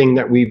other thing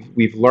that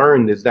we've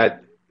learned is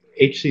that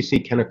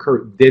HCC can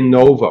occur de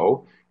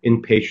novo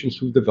in patients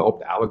who've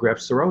developed allograft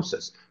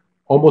cirrhosis,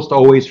 almost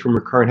always from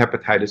recurrent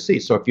hepatitis C.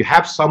 So if you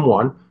have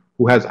someone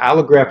who has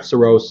allograft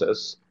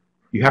cirrhosis,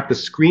 you have to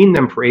screen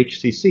them for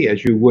HCC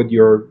as you would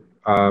your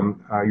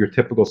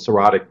typical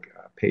cirrhotic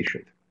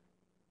patient.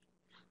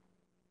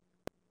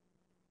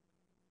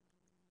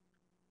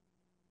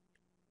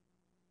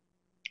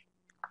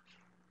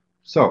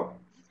 So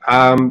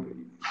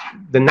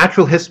the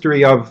natural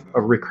history of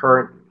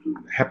recurrent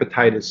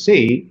hepatitis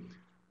C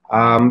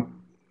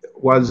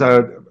was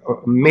a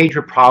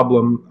major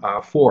problem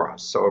for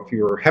us. So if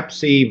your hep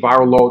C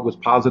viral load was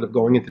positive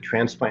going into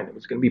transplant, it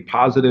was going to be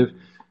positive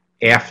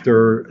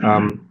after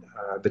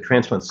the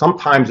transplant,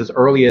 sometimes as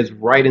early as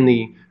right in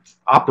the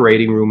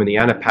operating room in the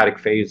anapatic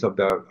phase of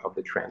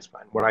the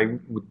transplant. What I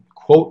would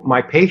quote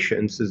my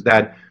patients is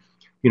that,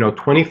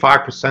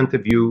 25%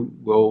 of you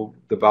will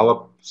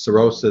develop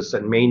cirrhosis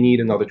and may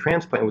need another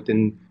transplant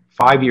within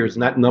 5 years,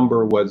 and that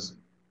number was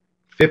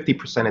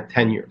 50% at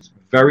 10 years.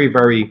 Very,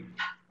 very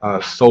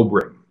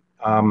sobering.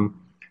 And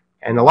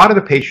a lot of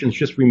the patients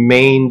just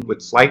remained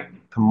with slight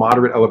to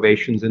moderate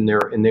elevations in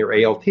their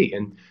ALT.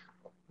 And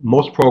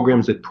most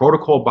programs did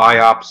protocol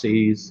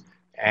biopsies,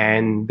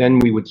 and then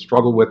we would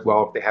struggle with,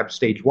 well, if they have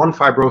stage 1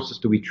 fibrosis,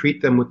 do we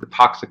treat them with the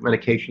toxic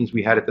medications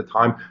we had at the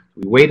time?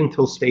 Do we wait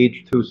until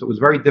stage 2? So it was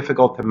very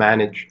difficult to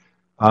manage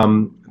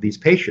these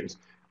patients.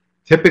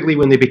 Typically,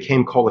 when they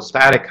became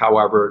cholestatic,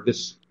 however,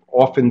 this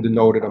often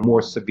denoted a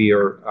more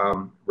severe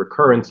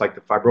recurrence, like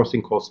the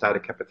fibrosing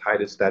cholestatic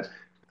hepatitis that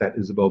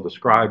Isabel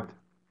described.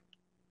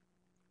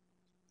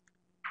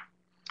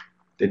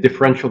 The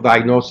differential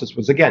diagnosis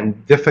was,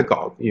 again,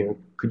 difficult.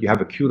 Could you have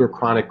acute or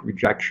chronic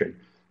rejection?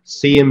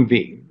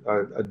 CMV,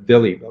 a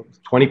DILI.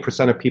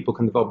 20% of people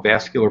can develop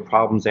vascular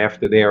problems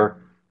after their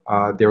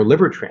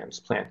liver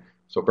transplant.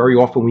 So very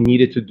often we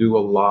needed to do a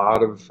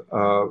lot of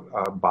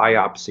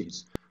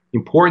biopsies. The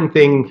important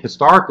thing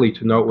historically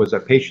to note was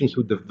that patients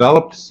who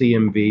developed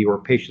CMV or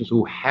patients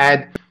who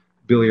had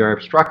biliary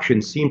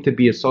obstruction seemed to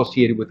be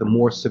associated with a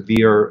more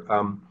severe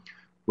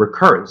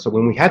recurrence. So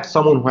when we had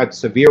someone who had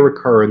severe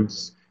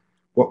recurrence,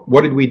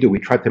 what did we do? We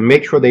tried to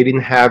make sure they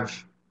didn't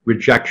have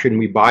rejection.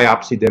 We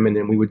biopsied them, and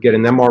then we would get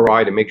an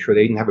MRI to make sure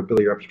they didn't have a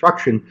biliary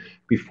obstruction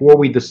before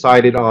we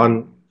decided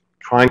on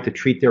trying to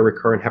treat their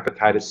recurrent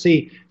hepatitis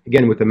C,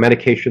 again, with the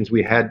medications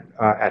we had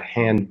at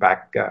hand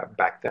back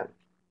then.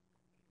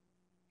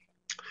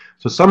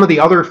 So some of the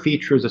other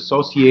features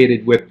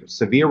associated with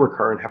severe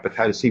recurrent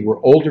hepatitis C were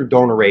older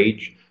donor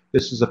age.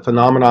 This is a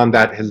phenomenon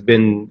that has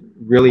been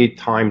really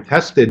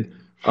time-tested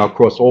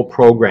across all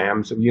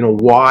programs. You know,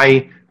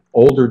 why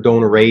older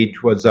donor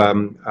age was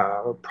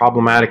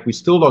problematic, we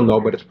still don't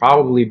know, but it's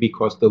probably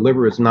because the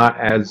liver is not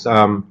as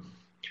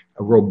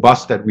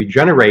robust at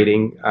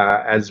regenerating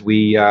as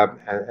we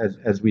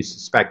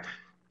suspect.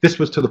 This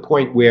was to the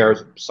point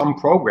where some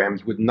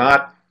programs would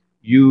not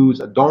use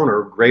a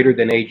donor greater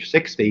than age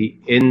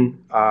 60 in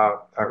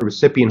a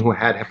recipient who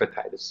had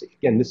hepatitis C.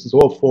 Again, this is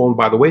all fallen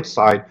by the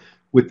wayside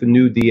with the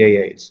new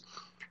DAAs.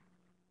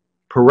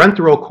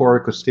 Parenteral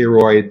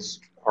corticosteroids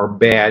are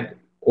bad.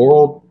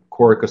 Oral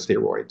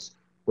corticosteroids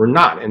were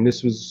not. And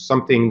this was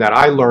something that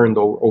I learned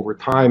over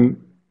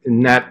time,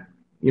 in that,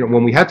 you know,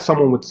 when we had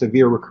someone with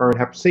severe recurrent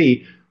hep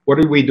C, what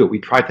did we do? We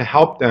tried to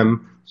help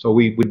them, so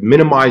we would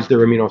minimize their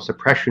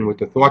immunosuppression, with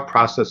the thought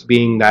process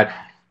being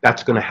that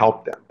that's going to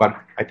help them. But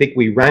I think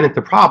we ran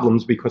into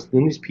problems because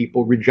then these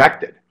people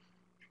rejected.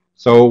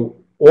 So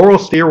oral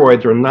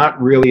steroids are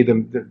not really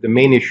the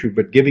main issue,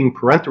 but giving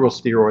parenteral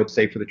steroids,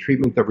 say, for the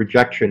treatment of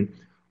rejection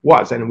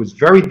was. And it was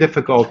very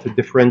difficult to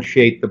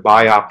differentiate the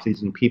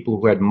biopsies in people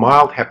who had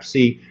mild hep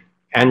C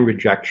and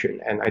rejection.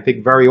 And I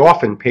think very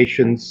often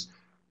patients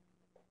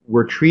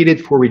were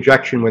treated for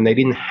rejection when they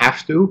didn't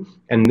have to,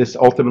 and this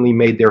ultimately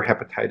made their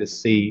hepatitis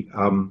C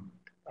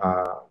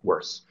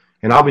worse.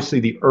 And obviously,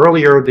 the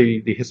earlier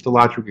the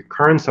histologic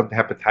recurrence of the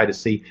hepatitis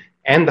C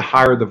and the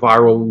higher the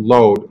viral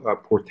load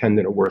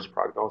portended a worse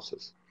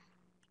prognosis.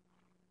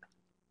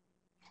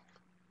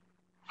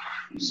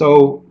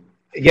 So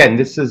again,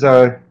 this is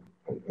an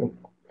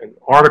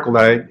article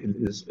that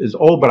is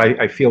old, but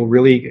I feel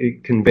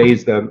really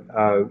conveys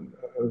the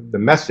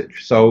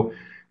message. So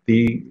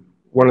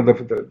one of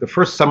the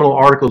first seminal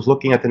articles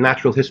looking at the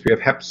natural history of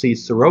hep C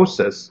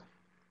cirrhosis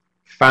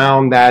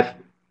found that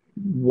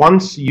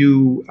once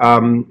you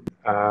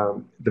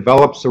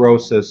develop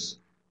cirrhosis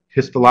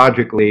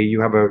histologically,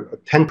 you have a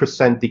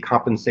 10%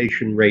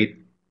 decompensation rate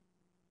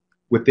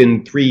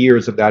within 3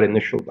 years of that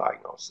initial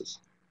diagnosis.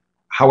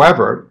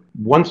 However,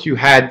 once you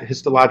had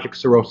histologic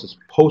cirrhosis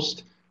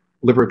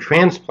post-liver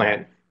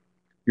transplant,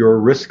 your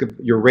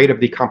rate of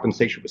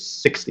decompensation was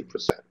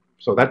 60%.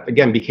 So that,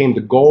 again, became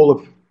the goal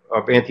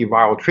of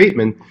antiviral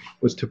treatment,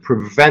 was to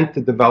prevent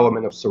the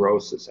development of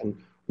cirrhosis. And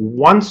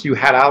once you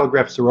had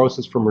allograft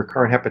cirrhosis from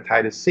recurrent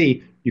hepatitis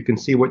C, you can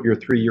see what your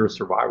 3-year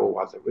survival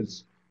was.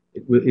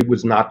 It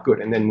was not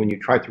good. And then when you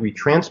try to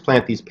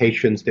retransplant these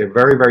patients, they're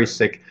very, very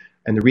sick,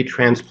 and the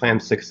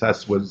retransplant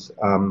success was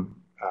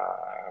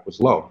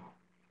low.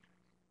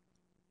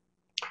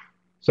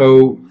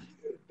 So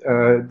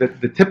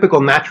the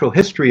typical natural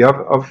history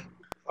of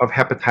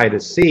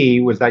hepatitis C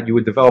was that you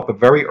would develop a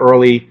very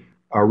early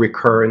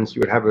recurrence.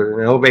 You would have an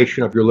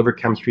elevation of your liver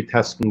chemistry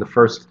test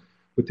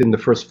within the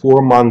first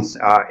 4 months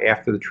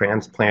after the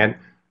transplant,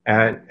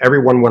 and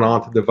everyone went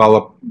on to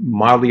develop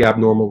mildly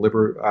abnormal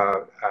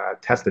liver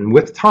tests. And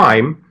with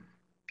time,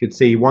 you could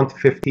see 1 to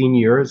 15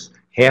 years,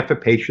 half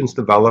of patients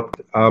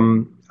developed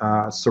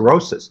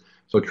cirrhosis.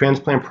 So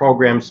transplant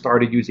programs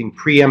started using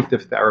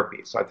preemptive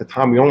therapy. So at the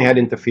time, we only had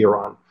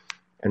interferon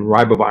and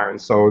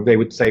ribavirin. So they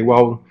would say,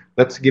 well,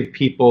 let's give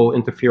people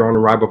interferon and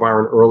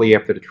ribavirin early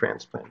after the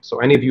transplant. So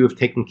any of you who have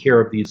taken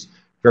care of these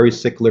very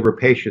sick liver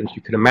patients,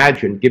 you can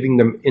imagine giving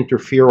them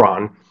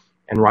interferon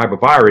and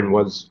ribavirin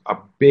was a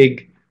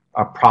big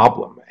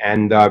problem.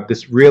 And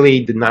this really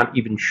did not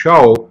even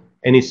show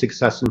any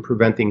success in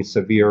preventing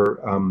severe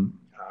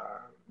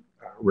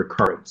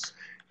recurrence.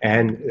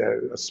 And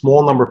a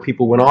small number of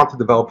people went on to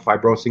develop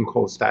fibrosing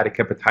cholestatic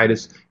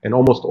hepatitis, and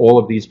almost all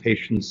of these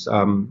patients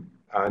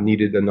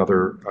needed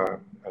another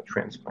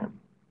transplant.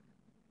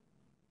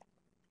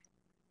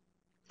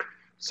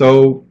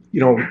 So,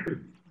 you know,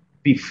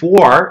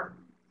 before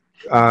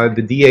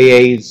the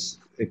DAAs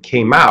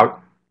came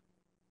out,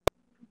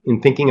 in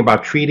thinking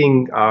about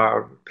treating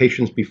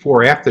patients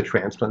before or after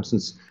transplant,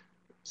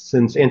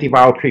 since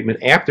antiviral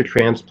treatment after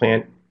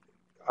transplant,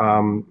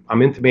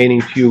 I'm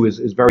intimating to you,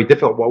 is very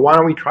difficult. Well, why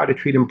don't we try to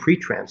treat them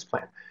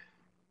pre-transplant?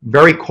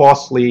 Very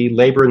costly,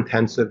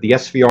 labor-intensive. The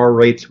SVR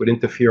rates with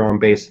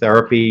interferon-based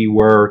therapy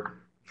were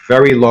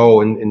very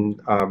low. In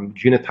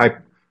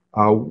genotype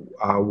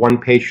 1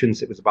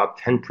 patients, it was about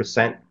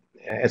 10%.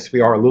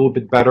 SVR a little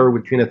bit better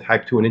with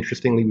genotype 2, and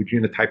interestingly with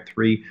genotype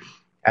 3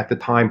 at the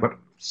time, but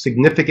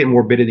significant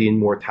morbidity and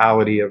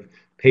mortality of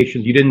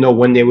patients. You didn't know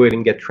when they would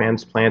get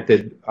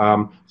transplanted,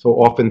 so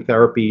often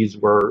therapies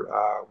were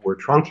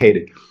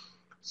truncated.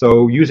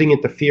 So using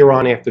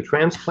interferon after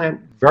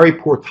transplant, very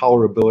poor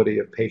tolerability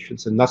of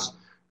patients, and thus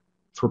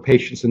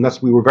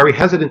we were very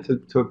hesitant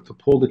to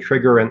pull the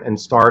trigger and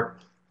start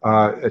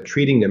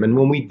treating them. And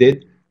when we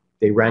did,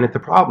 they ran into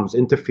problems.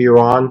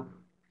 Interferon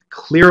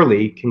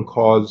clearly can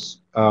cause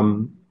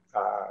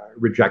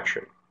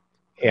rejection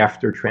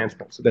after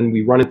transplant. So then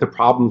we run into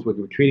problems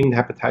with treating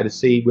hepatitis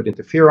C with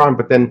interferon,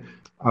 but then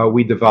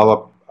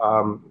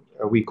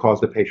we cause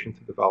the patient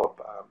to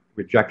develop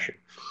rejection.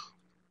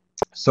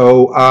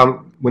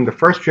 So when the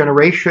first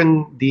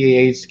generation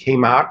DAAs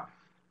came out,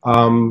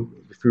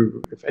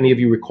 if any of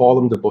you recall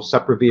them, the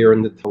boceprevir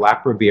and the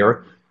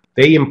telaprevir,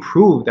 they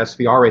improved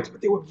SVR rates,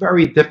 but they were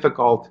very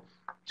difficult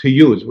to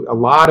use. A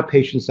lot of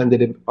patients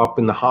ended up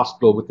in the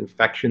hospital with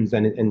infections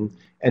and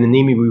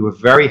anemia. We were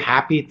very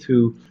happy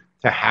to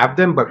have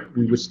them, but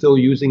we were still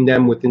using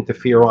them with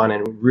interferon,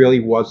 and it really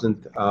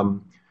wasn't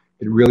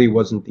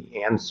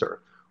the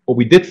answer. What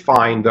we did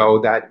find, though,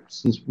 that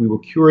since we were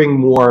curing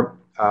more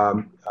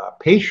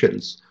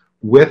patients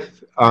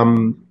with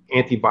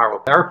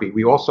antiviral therapy,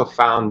 we also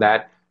found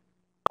that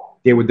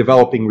they were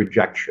developing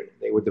rejection.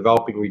 They were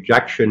developing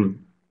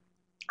rejection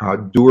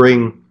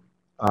during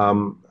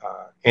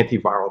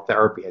antiviral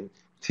therapy. And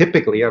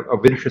typically,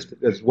 of interest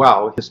as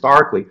well,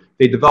 historically,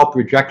 they developed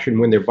rejection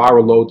when their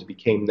viral loads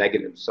became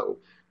negative. So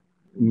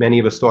many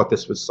of us thought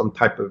this was some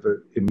type of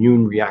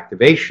immune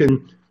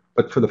reactivation.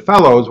 But for the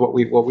fellows, what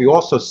we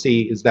also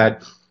see is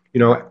that,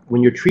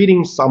 when you're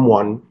treating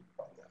someone,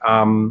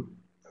 when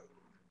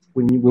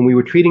we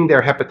were treating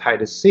their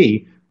hepatitis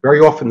C, very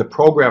often the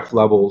prograf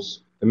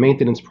levels, the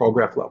maintenance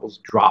prograf levels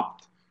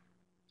dropped.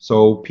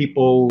 So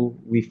people,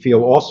 we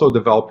feel, also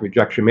developed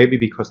rejection, maybe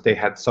because they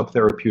had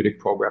subtherapeutic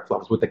prograf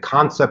levels, with the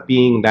concept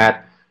being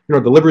that, the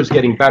liver is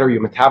getting better,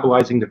 you're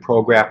metabolizing the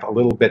prograf a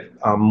little bit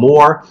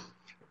more,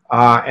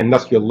 and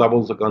thus your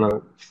levels are going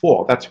to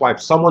fall. That's why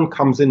if someone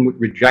comes in with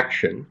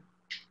rejection,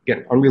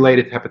 again,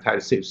 unrelated to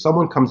hepatitis C, if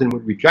someone comes in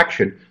with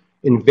rejection,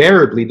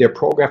 invariably their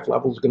prograf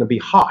level is going to be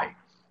high.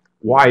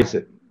 Why is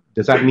it?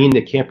 Does that mean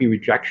there can't be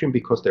rejection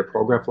because their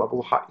prograf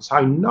level is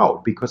high?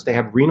 No, because they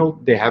have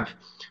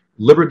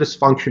liver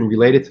dysfunction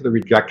related to the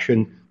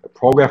rejection. The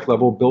prograf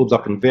level builds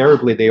up.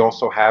 Invariably, they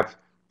also have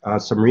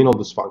some renal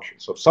dysfunction.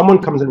 So if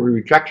someone comes in with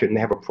rejection and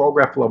they have a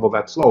prograf level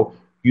that's low,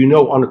 you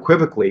know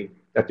unequivocally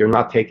that they're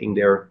not taking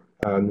their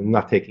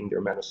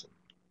medicine.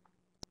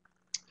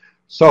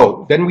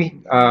 So then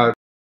we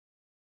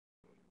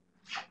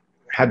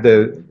had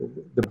the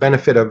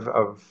benefit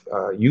of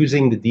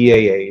using the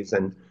DAAs,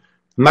 and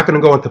I'm not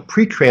going to go into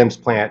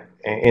pre-transplant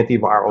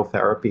antiviral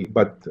therapy,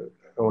 but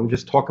I want to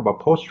just talk about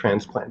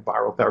post-transplant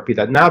viral therapy.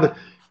 That now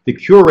the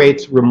cure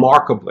rates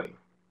remarkably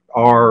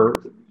are,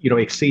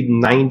 exceed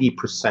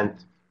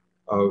 90%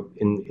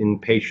 in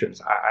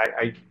patients.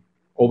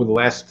 Over the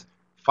last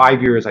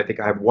 5 years, I think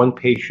I have one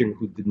patient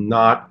who did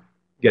not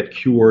get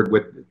cured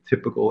with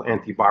typical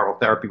antiviral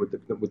therapy.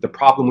 With the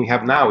problem we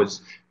have now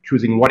is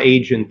choosing what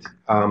agent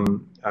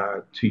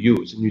to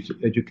use. And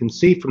as you can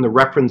see from the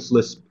reference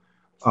list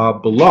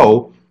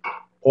below,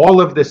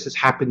 all of this has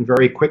happened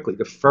very quickly.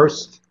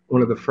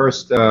 One of the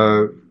first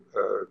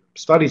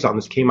studies on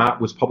this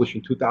was published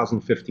in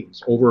 2015.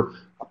 So over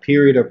a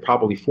period of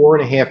probably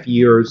 4.5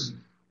 years,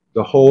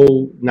 the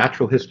whole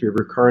natural history of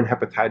recurrent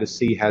hepatitis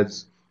C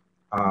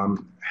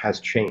has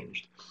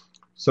changed.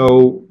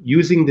 So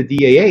using the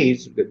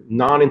DAAs, the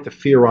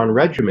non-interferon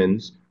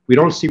regimens, we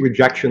don't see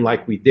rejection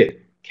like we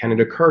did. Can it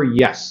occur?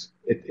 Yes,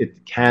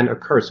 it can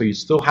occur. So you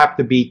still have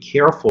to be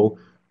careful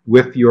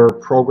with your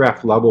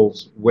prograf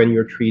levels when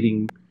you're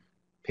treating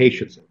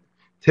patients.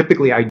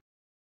 Typically, I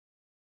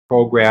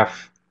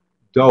prograf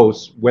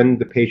dose when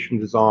the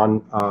patient is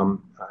on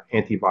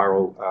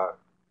antiviral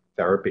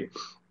therapy.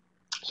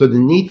 So the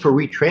need for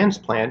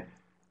retransplant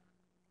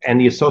and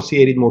the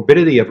associated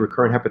morbidity of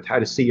recurrent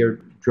hepatitis C are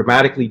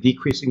dramatically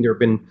decreasing. There have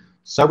been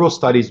several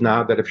studies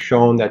now that have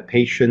shown that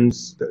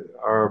patients, the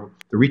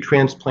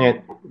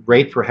retransplant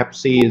rate for hep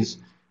C is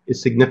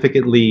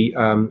significantly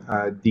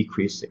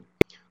decreasing.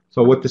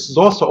 So what this is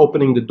also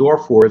opening the door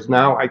for is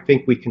now I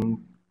think we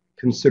can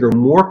consider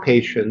more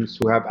patients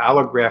who have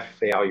allograft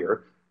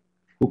failure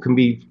who can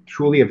be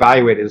truly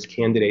evaluated as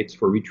candidates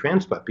for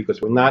retransplant,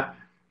 because we're not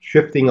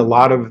shifting a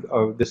lot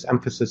of this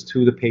emphasis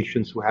to the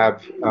patients who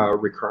have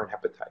recurrent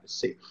hepatitis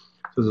C.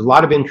 So there's a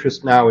lot of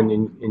interest now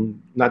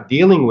in not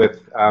dealing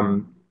with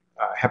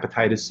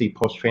hepatitis C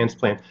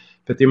post-transplant,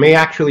 but there may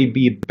actually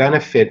be a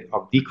benefit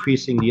of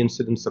decreasing the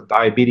incidence of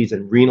diabetes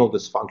and renal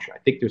dysfunction. I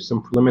think there's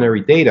some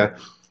preliminary data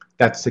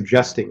that's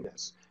suggesting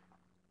this.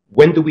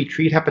 When do we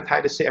treat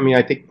hepatitis C? I mean,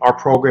 I think our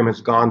program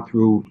has gone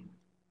through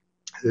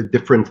the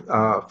different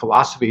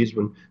philosophies.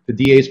 When the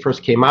DAs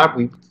first came out,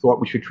 we thought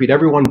we should treat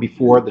everyone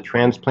before the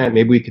transplant.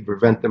 Maybe we could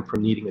prevent them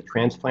from needing a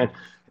transplant.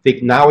 I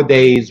think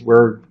nowadays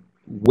we're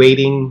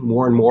waiting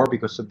more and more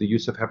because of the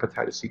use of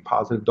hepatitis C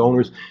positive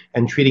donors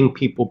and treating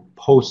people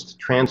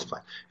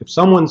post-transplant. If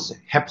someone's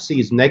hep C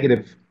is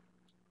negative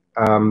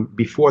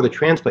before the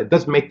transplant, it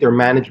does make their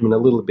management a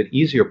little bit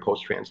easier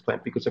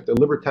post-transplant, because if their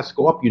liver tests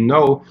go up,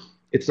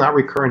 it's not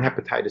recurrent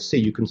hepatitis C.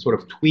 You can sort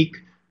of tweak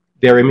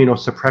their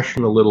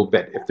immunosuppression a little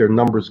bit if their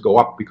numbers go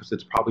up, because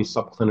it's probably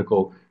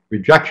subclinical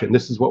rejection.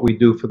 This is what we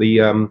do for the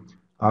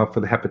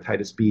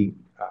hepatitis B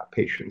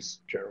patients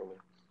generally.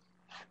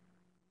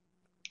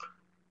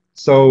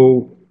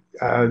 So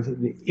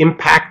the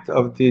impact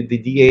of the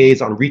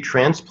DAAs on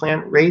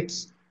retransplant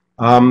rates.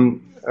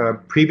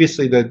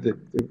 Previously, the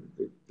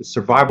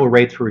survival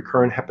rates for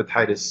recurrent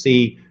hepatitis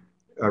C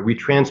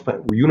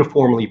retransplant were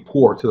uniformly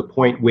poor to the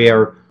point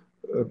where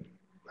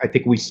I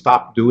think we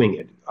stopped doing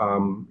it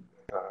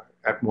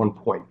at one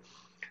point.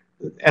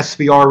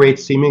 SVR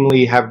rates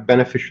seemingly have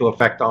beneficial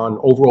effect on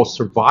overall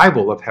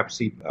survival of Hep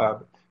C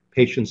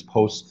patients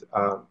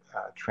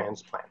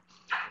post-transplant.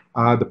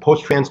 The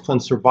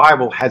post-transplant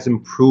survival has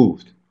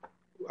improved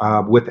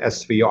with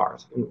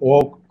SVRs, and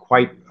all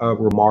quite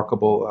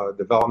remarkable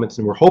developments,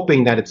 and we're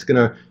hoping that it's going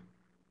to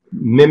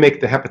mimic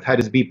the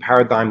hepatitis B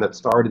paradigm that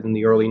started in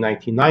the early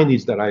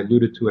 1990s that I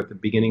alluded to at the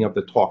beginning of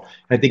the talk.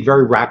 And I think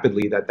very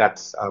rapidly that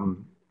that's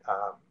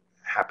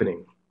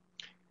happening.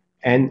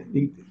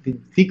 And the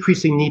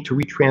decreasing need to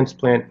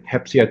retransplant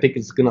Hep C, I think,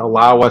 is going to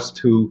allow us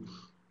to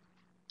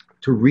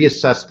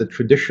reassess the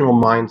traditional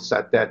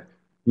mindset that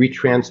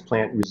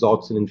retransplant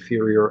results in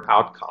inferior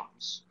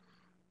outcomes.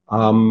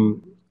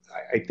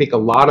 I think a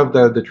lot of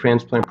the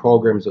transplant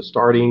programs are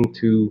starting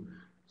to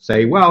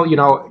say, well, you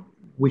know,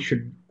 we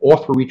should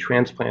offer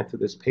retransplant to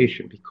this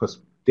patient because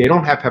they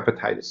don't have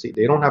hepatitis C,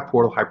 they don't have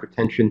portal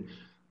hypertension,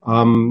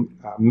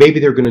 maybe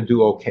they're going to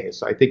do okay.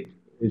 So I think,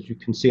 as you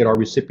can see at our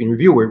recipient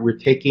review, we're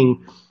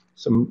taking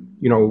some,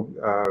 you know,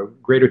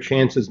 greater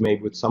chances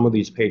made with some of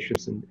these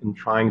patients in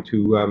trying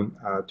to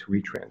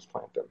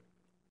retransplant them.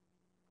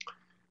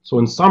 So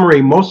in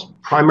summary, most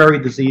primary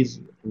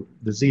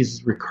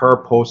diseases recur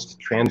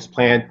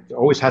post-transplant. It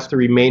always has to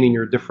remain in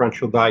your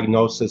differential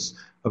diagnosis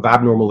of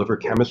abnormal liver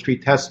chemistry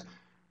test.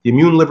 The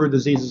immune liver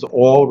diseases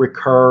all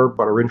recur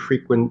but are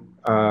infrequent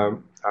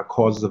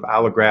causes of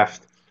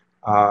allograft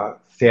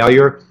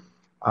failure.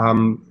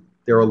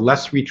 There are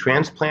less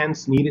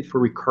retransplants needed for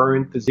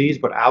recurrent disease,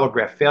 but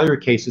allograft failure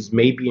cases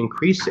may be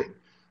increasing.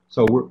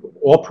 So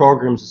all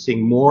programs are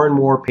seeing more and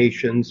more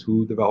patients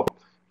who develop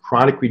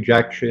chronic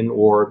rejection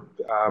or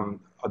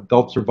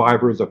adult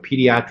survivors of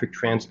pediatric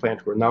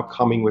transplant who are now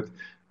coming with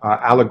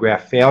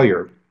allograft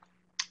failure.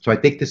 So I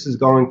think this is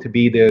going to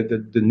be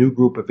the new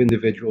group of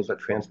individuals that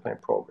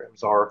transplant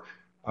programs are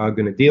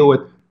going to deal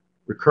with.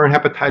 Recurrent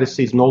hepatitis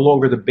C is no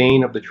longer the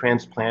bane of the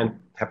transplant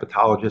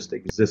hepatologist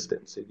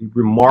existence.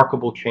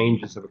 Remarkable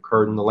changes have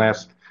occurred in the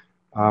last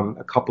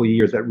a couple of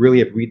years that really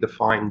have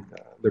redefined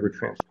liver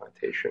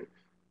transplantation.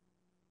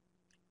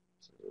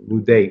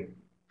 New day.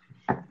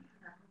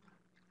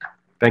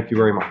 Thank you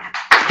very much.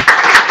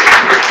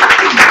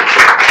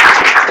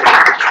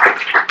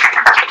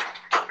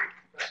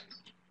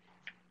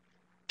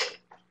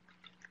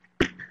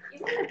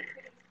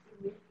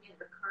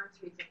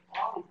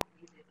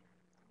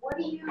 What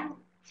do you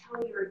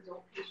tell your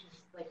adult patients,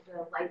 like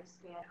the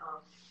lifespan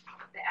of,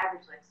 the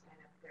average lifespan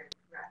of their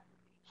graft?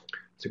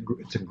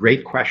 It's a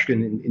great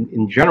question.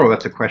 In general,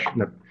 that's a question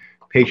that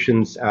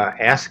patients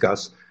ask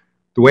us.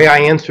 The way I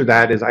answer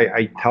that is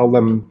I tell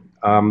them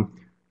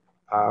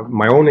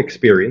my own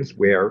experience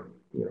where,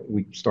 you know,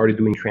 we started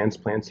doing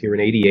transplants here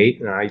in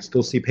 '88, and I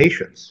still see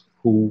patients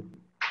who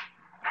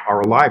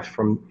are alive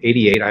from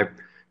 '88. I have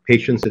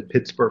patients at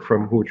Pittsburgh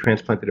who were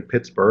transplanted at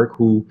Pittsburgh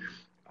who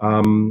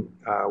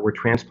were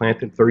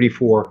transplanted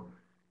 34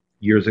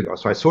 years ago.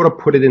 So I sort of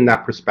put it in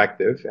that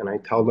perspective, and I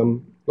tell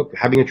them, look,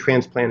 having a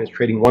transplant is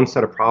trading one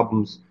set of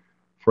problems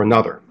for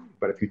another.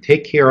 But if you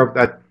take care of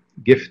that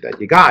gift that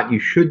you got, you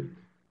should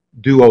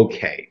do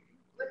okay.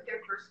 With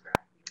their first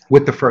graft.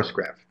 With the first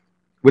graft.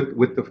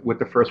 With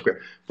the first graft.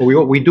 But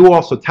we do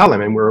also tell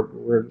them, and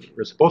we're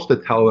supposed to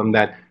tell them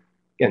that,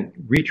 again,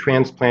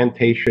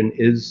 retransplantation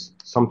is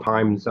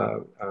sometimes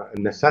a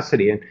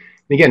necessity. And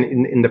again,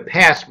 in the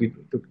past,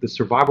 the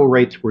survival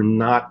rates were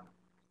not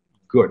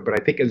good. But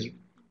I think as,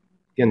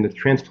 again, the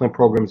transplant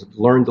programs have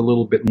learned a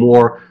little bit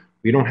more.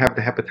 We don't have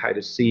the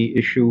hepatitis C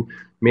issue.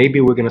 Maybe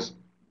we're going to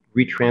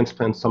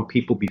retransplant some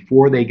people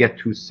before they get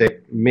too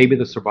sick. Maybe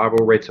the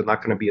survival rates are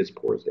not going to be as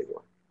poor as they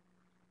were.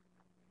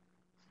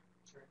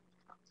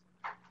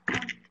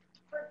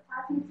 For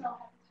plasma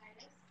cell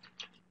hepatitis,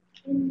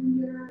 in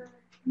your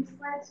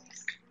slides, you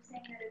were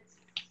saying that it's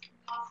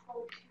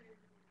impossible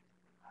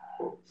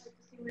to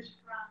distinguish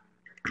from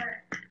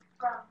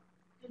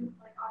autoimmune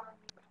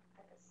hepatitis,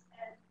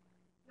 and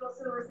you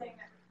also were saying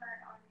that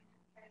recurrent autoimmune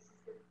hepatitis is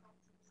difficult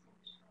to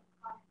distinguish from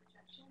chronic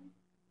rejection.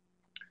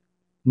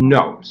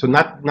 No, so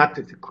not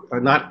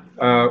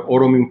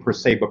autoimmune per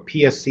se, but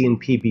PSC and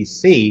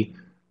PBC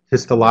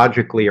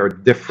histologically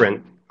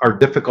are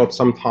difficult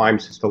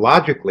sometimes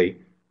histologically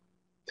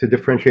to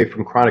differentiate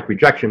from chronic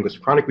rejection, because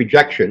chronic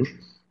rejection,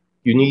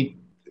 you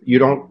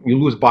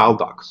lose bile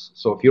ducts.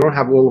 So if you don't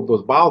have all of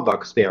those bile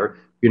ducts there,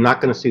 you're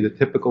not going to see the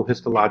typical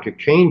histologic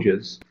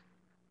changes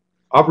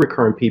of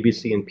recurrent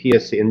PBC and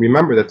PSC. And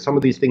remember that some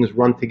of these things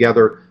run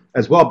together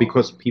as well,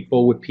 because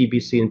people with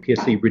PBC and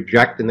PSC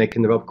reject and they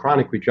can develop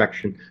chronic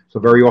rejection. So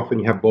very often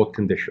you have both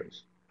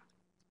conditions.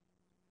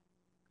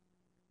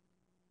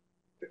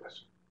 Good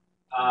question.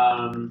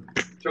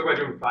 Talk about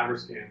doing fiber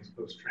scans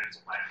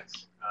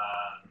post-transplants.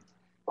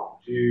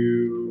 Do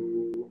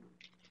you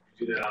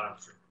do that on a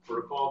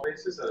protocol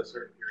basis at a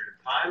certain period of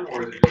time,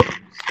 or is it just you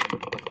see, I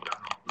don't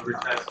know, liver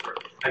tests, or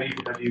have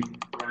you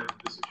run into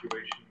the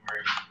situation where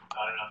you've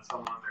done it on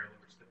someone, their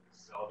liver stiffness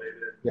is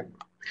elevated? Yeah.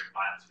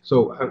 Biopsy? So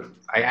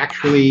I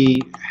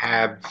actually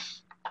have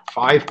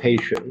 5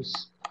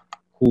 patients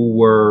who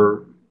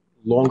were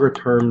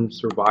longer-term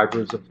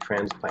survivors of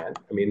transplant.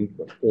 I mean,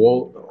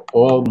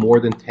 all more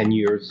than 10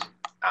 years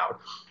out,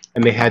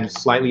 and they had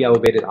slightly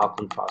elevated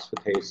alkaline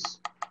phosphatase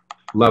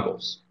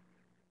levels,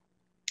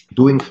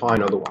 doing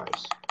fine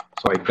otherwise.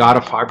 So I got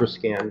a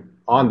FibroScan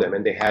on them,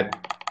 and they had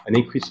an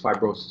increased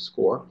fibrosis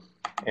score,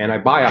 and I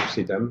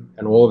biopsied them,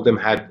 and all of them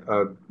had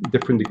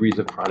different degrees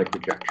of chronic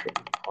rejection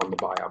on the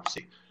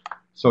biopsy.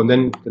 So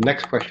then the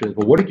next question is,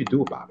 well, what did you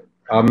do about it?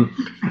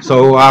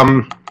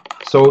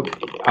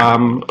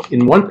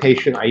 In one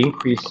patient, I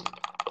increased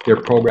their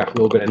Prograf a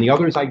little bit, and the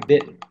others I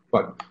didn't.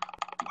 But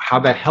how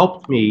that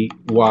helped me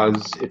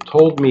was it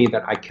told me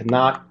that I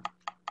cannot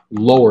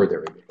lower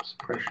their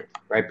immunosuppression,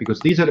 right? Because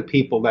these are the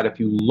people that if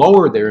you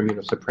lower their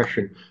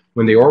immunosuppression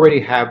when they already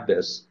have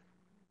this,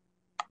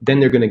 then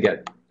they're going to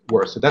get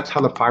worse. So that's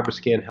how the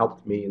FibroScan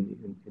helped me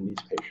in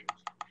these patients.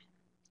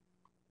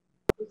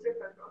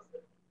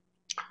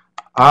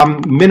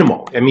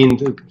 Minimal. I mean,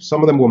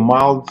 some of them were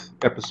mild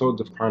episodes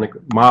of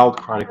mild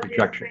chronic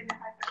rejection.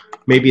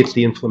 Maybe it's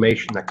the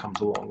inflammation that comes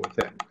along with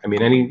it. I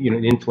mean,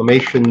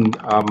 inflammation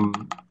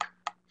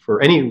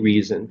for any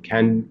reason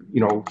can,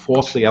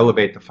 falsely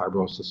elevate the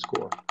fibrosis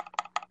score.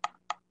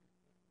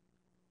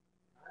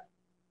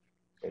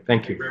 Okay,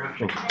 thank you. Thank you very much.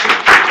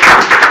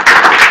 Thank you.